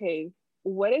like, okay,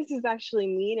 what does this actually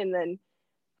mean? And then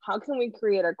how can we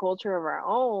create a culture of our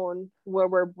own where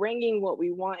we're bringing what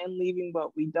we want and leaving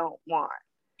what we don't want?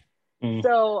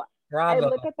 So I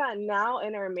look at that now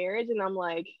in our marriage and I'm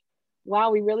like,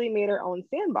 wow, we really made our own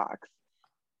sandbox.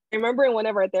 I remember in one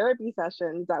of our therapy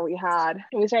sessions that we had,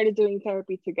 and we started doing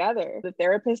therapy together, the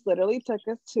therapist literally took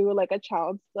us to like a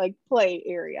child's like play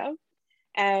area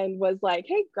and was like,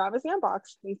 hey, grab a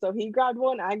sandbox. And so he grabbed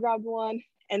one, I grabbed one,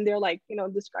 and they're like,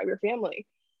 describe your family,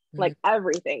 like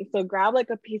everything. So grab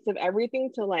like a piece of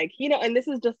everything to like, and this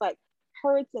is just like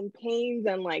hurts and pains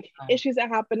and like issues that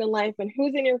happen in life and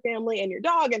who's in your family and your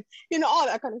dog and, all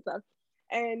that kind of stuff.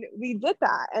 And we did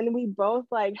that and we both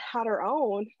like had our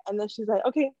own. And then she's like,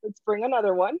 okay, let's bring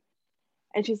another one.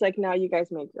 And she's like, now you guys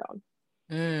make your own.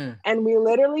 And we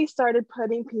literally started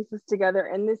putting pieces together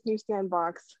in this new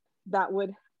sandbox that was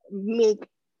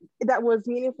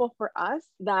meaningful for us,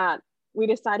 that we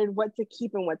decided what to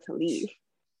keep and what to leave.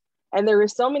 And there were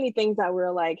so many things that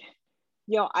were like,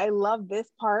 I love this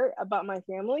part about my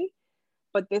family,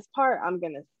 but this part I'm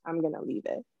gonna leave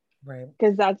it. Right.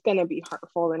 Because that's going to be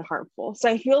hurtful and harmful. So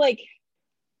I feel like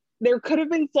there could have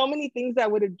been so many things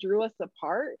that would have drew us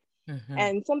apart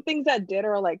And some things that did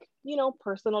are like, you know,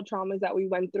 personal traumas that we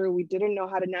went through. We didn't know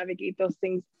how to navigate those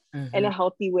things in a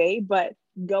healthy way. But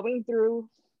going through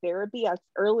therapy as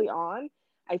early on,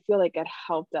 I feel like it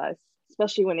helped us,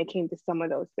 especially when it came to some of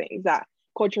those things that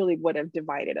culturally would have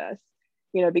divided us,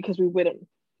 you know, because we wouldn't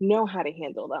know how to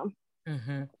handle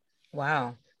them.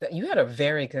 Wow. You had a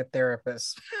very good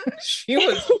therapist. She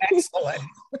was excellent.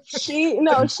 She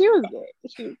was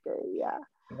great. She was great. Yeah.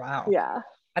 Wow. Yeah.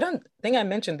 I don't think I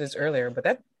mentioned this earlier, but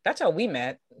that's how we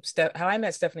met. How I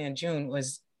met Stephanie and June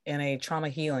was in a trauma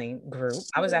healing group.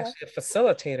 I was actually a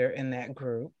facilitator in that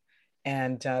group.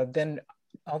 And then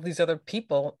all these other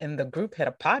people in the group had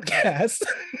a podcast.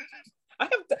 I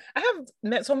have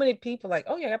met so many people like,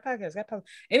 oh yeah, I got podcast.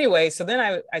 Anyway, so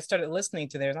then I started listening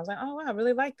to theirs. I was like, oh wow, I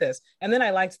really like this. And then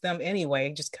I liked them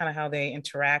anyway, just kind of how they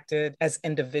interacted as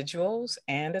individuals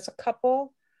and as a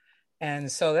couple.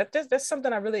 And so that's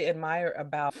something I really admire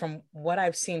about, from what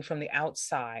I've seen from the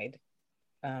outside,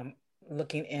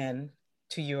 looking in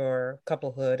to your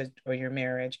couplehood or your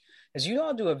marriage, is you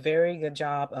all do a very good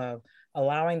job of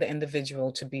allowing the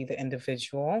individual to be the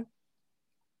individual,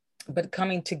 but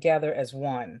coming together as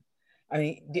one. I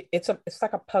mean, it's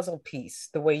like a puzzle piece,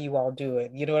 the way you all do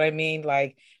it. You know what I mean?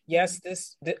 Like, yes,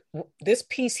 this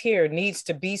piece here needs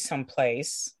to be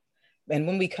someplace. And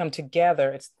when we come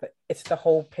together, it's the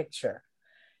whole picture.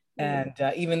 And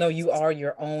even though you are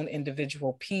your own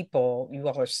individual people, you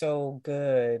all are so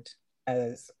good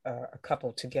as a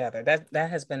couple together. That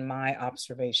has been my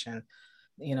observation.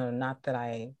 You know, not that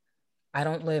I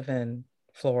don't live in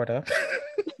Florida,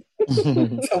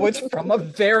 so it's from a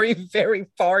very, very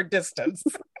far distance.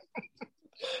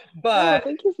 But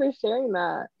thank you for sharing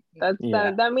that.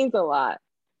 That means a lot,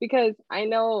 because I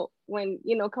know when,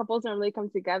 you know, couples normally come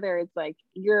together, it's like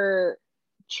you're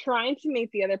trying to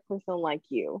make the other person like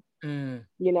you, you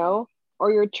know,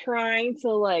 or you're trying to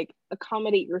like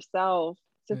accommodate yourself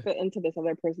to fit into this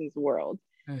other person's world.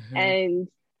 And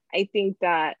I think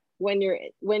that when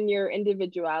your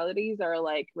individualities are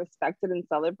like respected and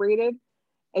celebrated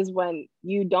is when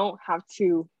you don't have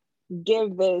to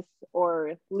give this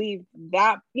or leave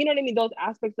that, you know what I mean, those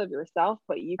aspects of yourself,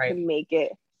 but you can make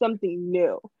it something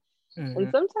new. And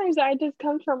sometimes that just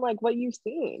comes from like what you've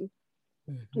seen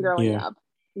growing up,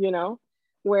 you know,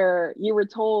 where you were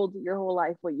told your whole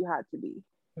life what you had to be,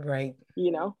 right,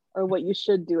 you know, or what you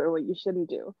should do or what you shouldn't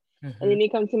do. And then you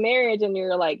come to marriage and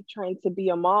you're like trying to be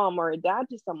a mom or a dad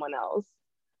to someone else,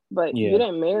 but you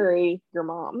didn't marry your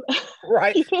mom.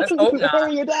 Right. You Let's didn't hope not.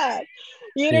 marry your dad.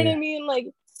 You know what I mean? Like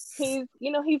he's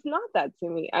not that to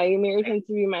me. I married him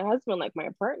to be my husband, like my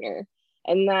partner.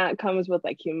 And that comes with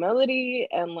like humility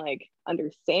and like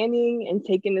understanding and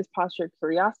taking this posture of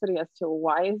curiosity as to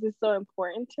why is this so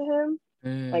important to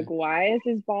him? Like, why is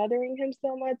this bothering him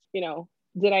so much? You know,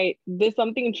 did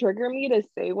something trigger me to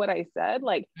say what I said?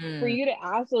 Like for you to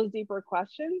ask those deeper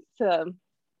questions to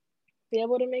be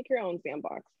able to make your own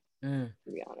sandbox, to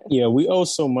be honest. Yeah, we owe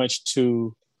so much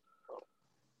to,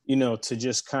 you know, to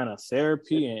just kind of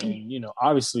therapy and, you know,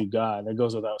 obviously God, that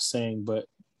goes without saying, but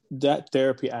that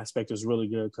therapy aspect is really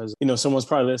good because, you know, someone's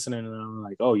probably listening and I'm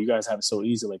like, oh, you guys have it so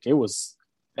easy. Like it was,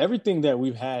 everything that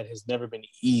we've had has never been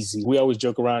easy. We always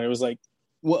joke around. It was like,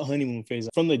 what honeymoon phase?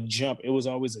 From the jump, it was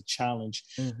always a challenge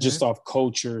just off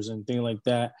cultures and things like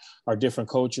that, our different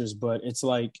cultures. But it's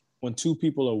like when two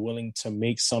people are willing to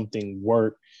make something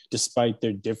work despite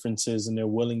their differences and they're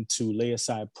willing to lay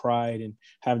aside pride and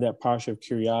have that posture of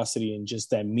curiosity and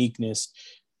just that meekness,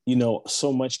 you know,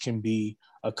 so much can be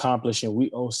accomplished. And we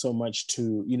owe so much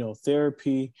to, you know,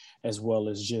 therapy as well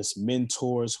as just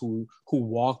mentors who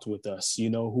walked with us, you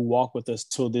know, who walk with us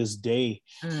till this day.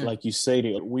 Like you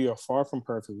say, we are far from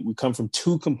perfect. We come from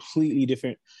two completely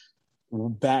different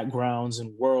backgrounds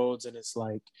and worlds. And it's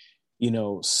like, you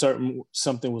know,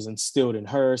 something was instilled in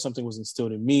her, something was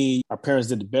instilled in me. Our parents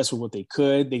did the best with what they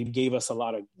could. They gave us a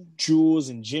lot of jewels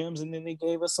and gems, and then they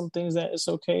gave us some things that it's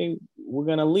okay, we're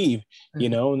gonna leave, you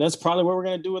know, and that's probably what we're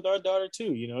gonna do with our daughter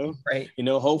too, you know. Right. You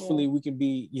know, hopefully we can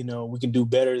be, you know, we can do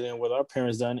better than what our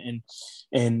parents done,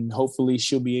 and hopefully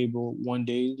she'll be able one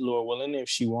day, Lord willing, if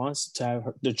she wants to have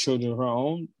the children of her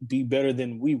own, be better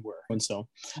than we were. And so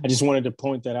I just wanted to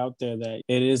point that out there, that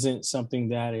it isn't something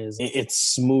that is, it's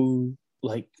smooth,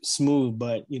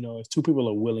 but you know, if two people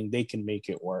are willing, they can make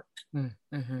it work.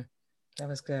 That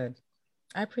was good.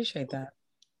 I appreciate that.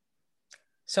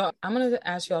 So I'm going to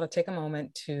ask you all to take a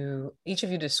moment to each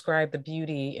of you describe the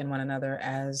beauty in one another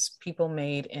as people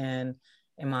made in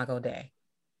Imago Dei.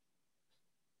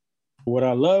 What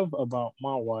I love about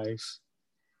my wife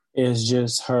is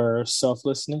just her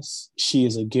selflessness. She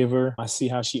is a giver. I see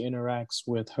how she interacts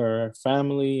with her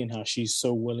family and how she's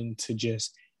so willing to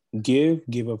just give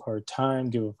of her time,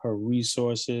 give of her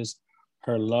resources,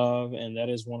 her love. And that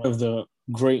is one of the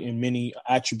great and many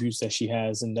attributes that she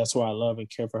has. And that's why I love and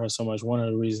care for her so much. One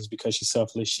of the reasons, because she's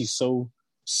selfless. She's so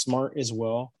smart as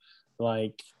well.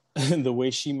 Like, the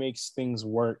way she makes things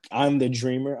work. I'm the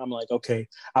dreamer. I'm like, okay,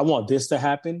 I want this to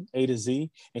happen, A to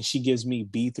Z. And she gives me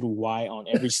B through Y on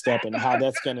every step and how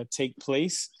that's going to take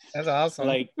place. That's awesome.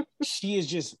 Like, she is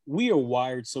just, we are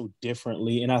wired so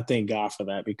differently. And I thank God for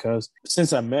that, because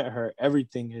since I met her,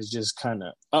 everything has just kind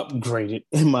of upgraded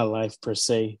in my life, per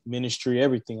se, ministry,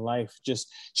 everything, life.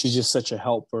 She's just such a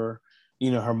helper.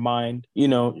 Her mind,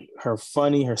 her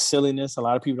funny, her silliness. A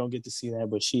lot of people don't get to see that,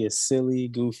 but she is silly,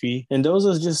 goofy. And those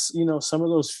are just, some of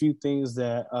those few things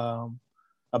that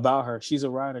about her. She's a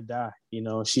ride or die.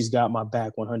 She's got my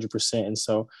back 100%. And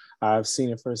so I've seen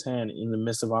it firsthand in the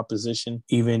midst of opposition,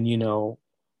 even,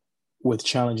 with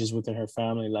challenges within her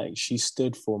family. Like, she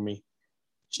stood for me.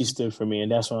 She stood for me.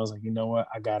 And that's when I was like, you know what?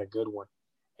 I got a good one.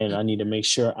 And I need to make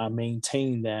sure I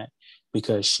maintain that,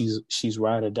 because she's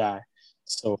ride or die.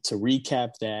 So to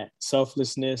recap that: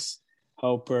 selflessness,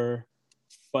 helper,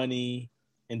 funny,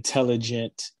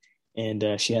 intelligent,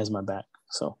 and she has my back.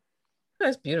 So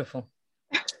that's beautiful.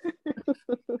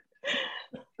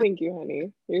 Thank you,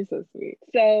 honey. You're so sweet.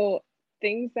 So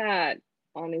things that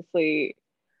honestly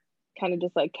kind of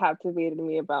just like captivated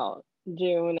me about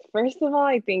June. First of all,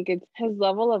 I think it's his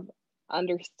level of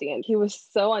understanding. He was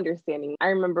so understanding. I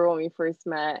remember when we first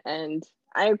met, and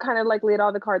I kind of like laid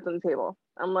all the cards on the table.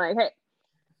 I'm like, hey,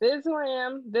 this is who I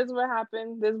am. This is what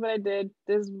happened. This is what I did.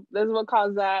 This is what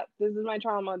caused that. This is my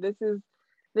trauma. This is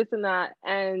this and that.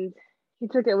 And he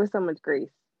took it with so much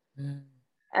grace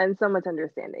and so much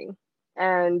understanding.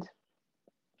 And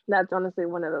that's honestly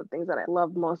one of the things that I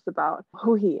love most about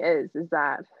who he is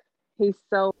that he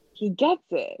gets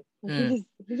it. He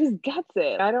just gets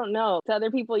it. I don't know. To other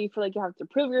people, you feel like you have to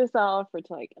prove yourself, or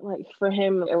to like for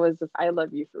him, it was just, I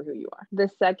love you for who you are. The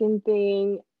second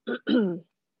thing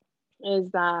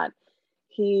is that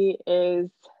he is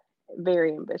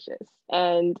very ambitious.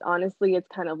 And honestly, it's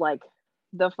kind of like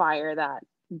the fire that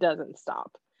doesn't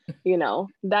stop.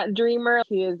 That dreamer,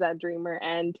 he is that dreamer,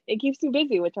 and it keeps me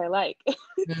busy, which I like.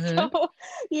 So,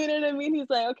 you know what I mean? He's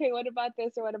like, okay, what about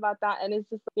this or what about that? And it's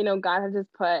just, God has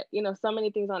just put, so many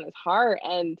things on his heart,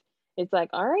 and it's like,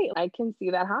 all right, I can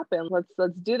see that happen.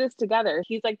 Let's do this together.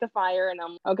 He's like the fire, and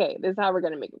I'm okay, this is how we're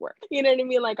gonna make it work. You know what I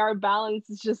mean? Like, our balance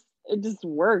is just, it just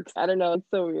works. I don't know, it's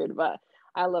so weird, but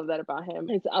I love that about him.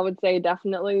 I would say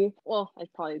definitely, well, it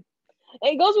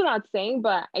goes without saying,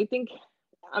 but I think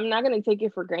I'm not going to take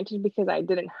it for granted because I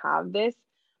didn't have this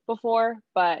before,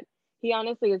 but he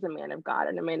honestly is a man of God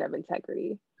and a man of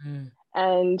integrity.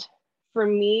 And for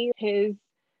me, his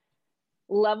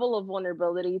level of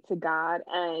vulnerability to God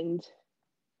and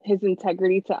his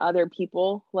integrity to other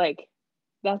people, like,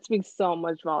 that speaks so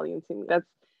much volume to me.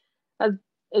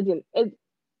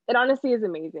 It honestly is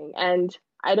amazing. And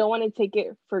I don't want to take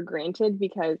it for granted,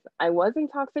 because I was in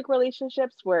toxic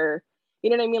relationships where, you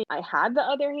know what I mean? I had the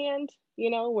other hand,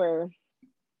 where,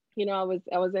 I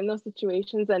was in those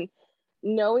situations, and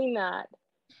knowing that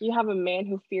you have a man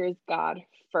who fears God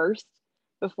first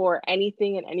before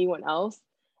anything and anyone else,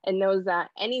 and knows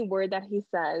that any word that he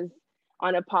says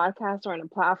on a podcast or on a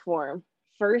platform,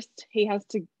 first he has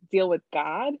to deal with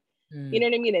God, you know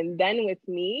what I mean? And then with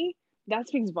me, that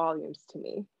speaks volumes to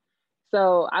me.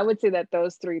 So I would say that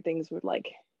those three things would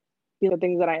be the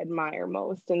things that I admire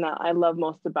most and that I love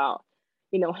most about,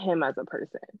 him as a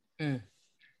person.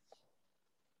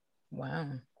 Wow.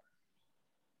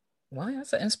 Well,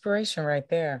 that's an inspiration right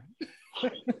there.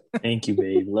 Thank you,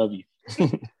 babe. Love you.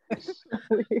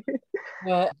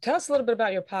 Well, tell us a little bit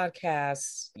about your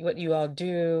podcast, what you all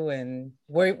do, and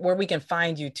where we can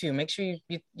find you too. Make sure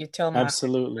you tell my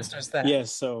listeners that.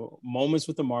 Yes. So Moments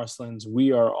with the Marcelins,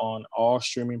 we are on all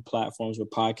streaming platforms where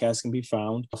podcasts can be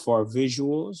found. For our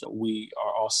visuals, we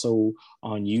are also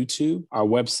on YouTube. Our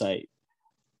website,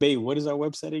 babe, what is our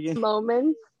website again?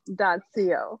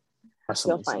 Moments.co.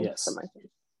 You'll find yes.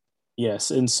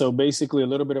 Yes. And so basically a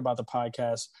little bit about the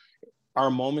podcast. Our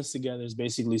Moments together is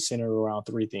basically centered around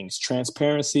three things: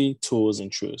 transparency, tools,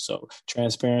 and truth. So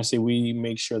transparency, we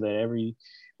make sure that every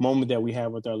moment that we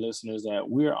have with our listeners, that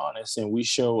we're honest and we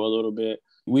show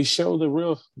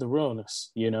the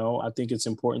realness. I think it's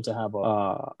important to have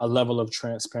a level of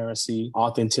transparency.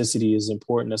 Authenticity is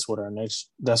important. That's what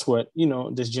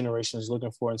this generation is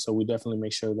looking for. And so we definitely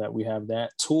make sure that we have that.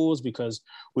 Tools, because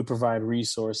we provide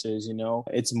resources.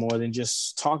 It's more than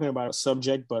just talking about a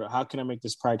subject, but how can I make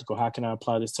this practical? How can I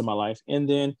apply this to my life? And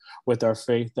then with our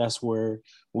faith, that's where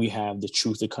we have the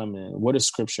truth to come in. What does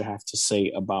scripture have to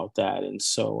say about that? And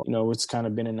so, it's kind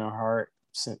of been in our heart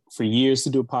for years to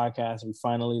do a podcast. We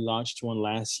finally launched one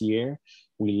last year.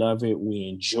 We love it. We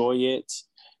enjoy it.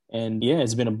 And yeah,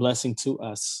 it's been a blessing to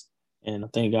us. And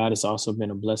thank God it's also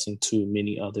been a blessing to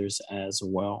many others as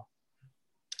well.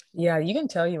 Yeah, you can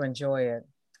tell you enjoy it.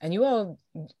 And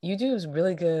you do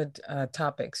really good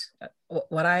topics.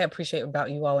 What I appreciate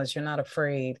about you all is you're not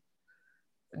afraid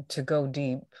to go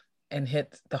deep and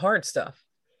hit the hard stuff.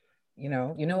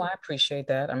 I appreciate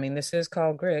that. I mean, this is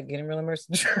called Grit, Getting Real Immersed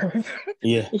in Truth.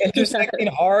 Yeah. Intersecting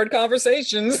hard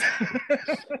conversations.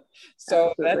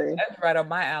 So that's right up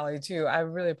my alley too. I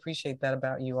really appreciate that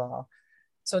about you all.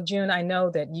 So June, I know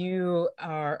that you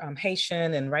are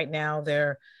Haitian, and right now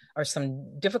there are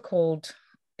some difficult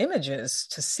images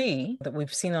to see that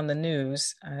we've seen on the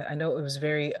news. I know it was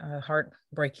very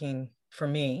heartbreaking for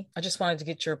me. I just wanted to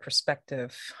get your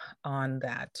perspective on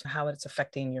that, how it's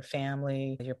affecting your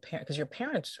family, because your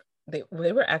parents, they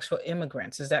were actual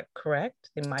immigrants. Is that correct?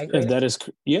 They migrated? Yes, that is.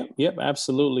 Yep,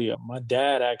 absolutely. My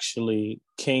dad actually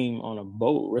came on a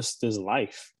boat, risked his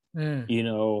life,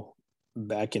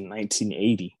 back in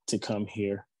 1980 to come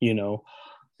here,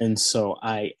 And so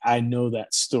I know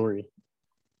that story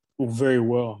very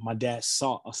well. My dad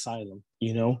sought asylum,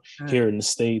 here in the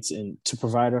States, and to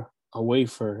provide a way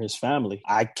for his family.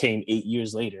 I came 8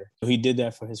 years later. He did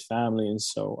that for his family. And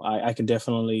so I can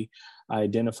definitely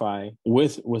identify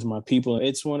with my people.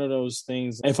 It's one of those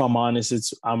things, if I'm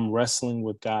honest, I'm wrestling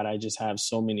with God. I just have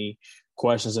so many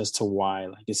questions as to why.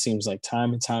 Like, it seems like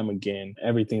time and time again,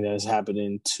 everything that is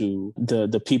happening to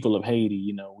the people of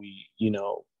Haiti,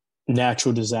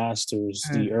 natural disasters,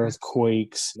 the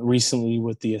earthquakes, recently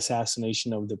with the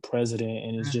assassination of the president.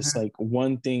 And it's just like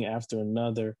one thing after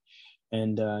another.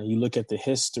 And you look at the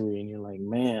history and you're like,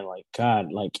 man, like,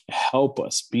 God, like, help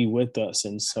us, be with us.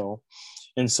 And so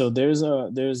there's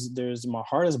my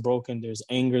heart is broken. There's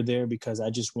anger there because I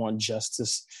just want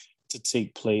justice to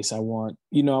take place. I want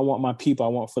my people, I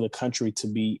want for the country to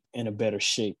be in a better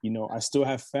shape. I still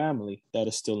have family that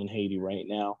is still in Haiti right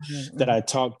now that I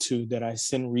talk to, that I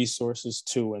send resources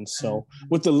to. And so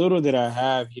with the little that I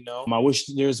have, I wish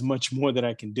there's much more that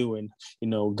I can do. And,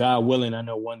 God willing, I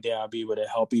know one day I'll be able to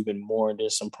help even more.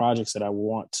 There's some projects that I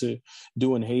want to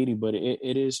do in Haiti, but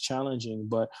it is challenging.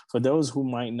 But for those who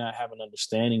might not have an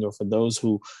understanding, or for those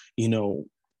who,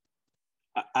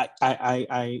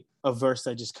 a verse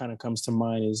that just kind of comes to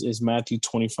mind is Matthew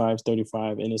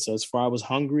 25:35. And it says, "For I was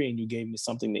hungry and you gave me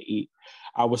something to eat.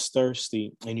 I was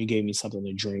thirsty and you gave me something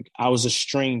to drink. I was a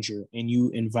stranger and you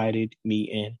invited me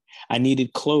in. I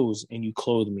needed clothes and you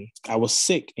clothed me. I was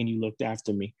sick and you looked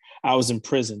after me. I was in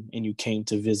prison and you came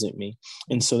to visit me."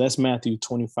 And so that's Matthew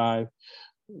 25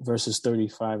 verses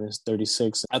 35 and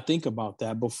 36. I think about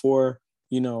that before,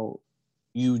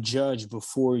 you judge,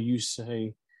 before you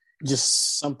say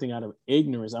just something out of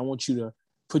ignorance. I want you to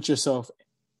put yourself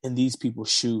in these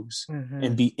people's shoes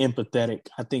and be empathetic.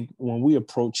 I think when we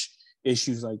approach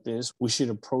issues like this, we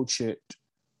should approach it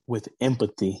with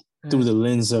empathy through the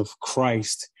lens of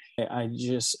Christ. I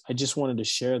just wanted to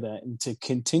share that, and to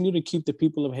continue to keep the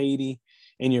people of Haiti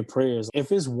in your prayers.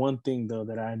 If it's one thing, though,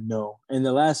 that I know, and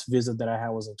the last visit that I had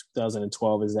was in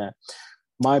 2012, is that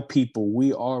my people,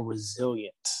 we are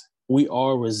resilient. We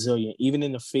are resilient, even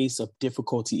in the face of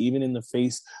difficulty, even in the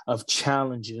face of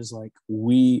challenges. Like,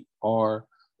 we are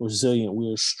resilient.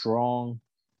 We are strong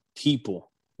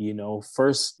people,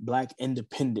 first Black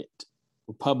independent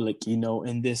republic,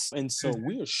 in this. And so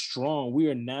we are strong. We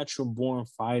are natural born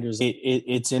fighters.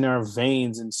 It's in our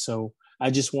veins. And so I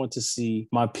just want to see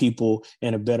my people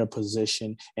in a better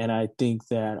position. And I think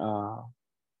that,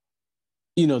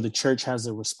 the church has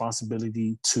a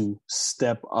responsibility to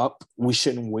step up. We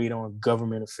shouldn't wait on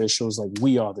government officials. Like,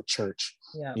 we are the church.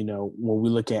 Yeah. When we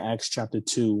look at Acts chapter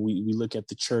 2, we look at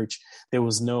the church. There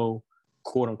was no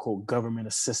quote unquote government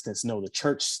assistance. No, the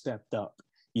church stepped up.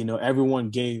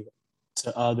 Everyone gave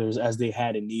to others as they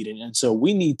had in need. And so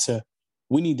we need to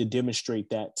demonstrate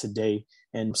that today.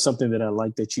 And something that I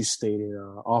like that you stated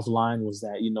offline was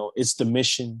that, it's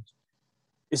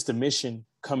the mission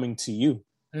coming to you.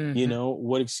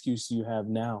 What excuse do you have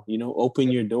now?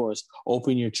 Open your doors,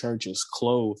 open your churches,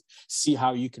 clothe, see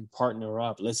how you can partner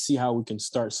up. Let's see how we can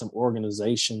start some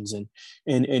organizations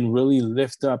and really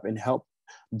lift up and help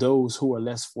those who are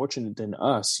less fortunate than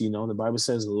us. The Bible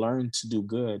says, learn to do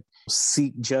good,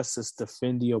 seek justice,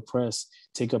 defend the oppressed,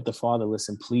 take up the fatherless,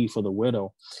 and plead for the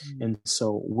widow. And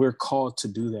so we're called to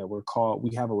do that.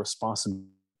 We have a responsibility.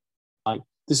 Like,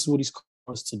 this is what he's called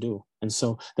us to do. And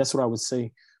so that's what I would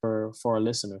say for our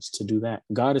listeners, to do that.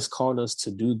 God has called us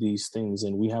to do these things,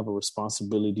 and we have a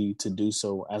responsibility to do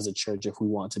so as a church if we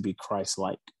want to be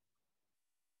Christ-like.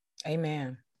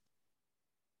 Amen.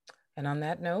 And on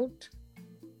that note,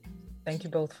 Thank you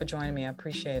both for joining me. I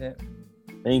appreciate it.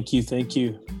 Thank you,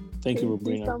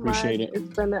 Robrina. So appreciate much. it.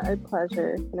 It's been a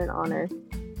pleasure and an honor.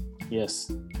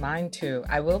 Yes. Mine too.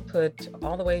 I will put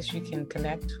all the ways you can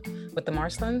connect with the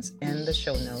Marslins in the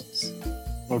show notes.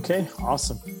 Okay,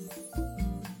 awesome.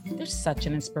 They're such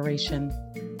an inspiration.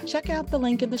 Check out the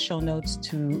link in the show notes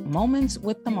to Moments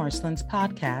with the Marslins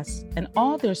podcast and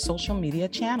all their social media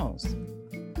channels.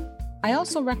 I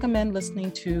also recommend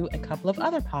listening to a couple of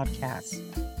other podcasts.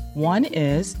 One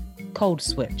is Code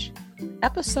Switch,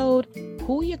 episode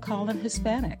Who You Callin'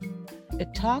 Hispanic.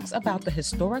 It talks about the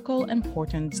historical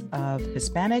importance of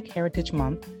Hispanic Heritage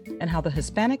Month and how the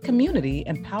Hispanic community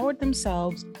empowered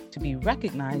themselves to be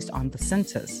recognized on the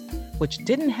census, which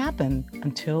didn't happen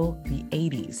until the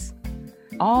 80s.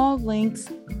 All links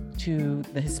to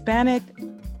the Hispanic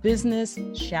Business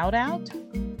Shout Out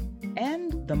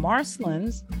and the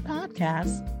Marslins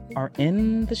podcast are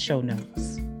in the show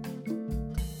notes.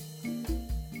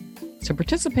 To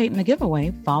participate in the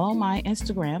giveaway, follow my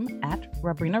Instagram at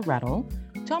Robrina Rettle.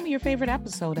 Tell me your favorite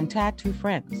episode and tag 2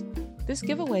 friends. This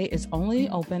giveaway is only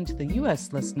open to the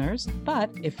U.S. listeners, but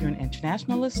if you're an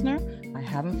international listener, I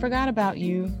haven't forgot about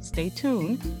you. Stay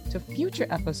tuned to future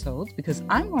episodes because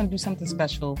I'm going to do something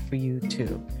special for you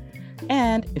too.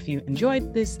 And if you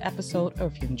enjoyed this episode or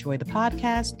if you enjoy the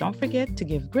podcast, don't forget to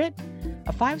give Grit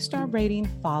a 5-star rating,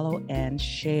 follow, and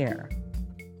share.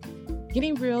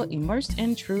 Getting Real, Immersed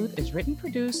in Truth is written,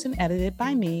 produced, and edited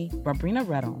by me, Robrina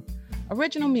Rettle.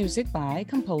 Original music by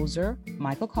composer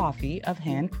Michael Coffey of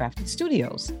Handcrafted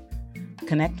Studios.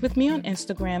 Connect with me on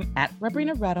Instagram at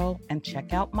Robrina Rettle and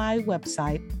check out my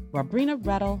website,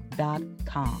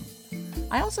 robrinarettle.com.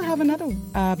 I also have another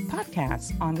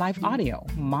podcast on live audio,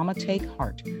 Mama Take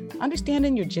Heart,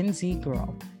 Understanding Your Gen Z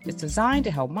Girl. It's designed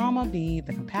to help Mama be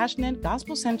the compassionate,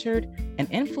 gospel-centered, and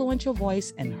influential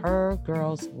voice in her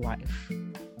girl's life.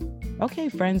 Okay,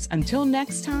 friends, until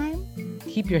next time,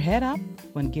 keep your head up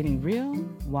when getting real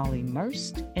while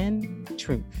immersed in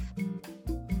truth.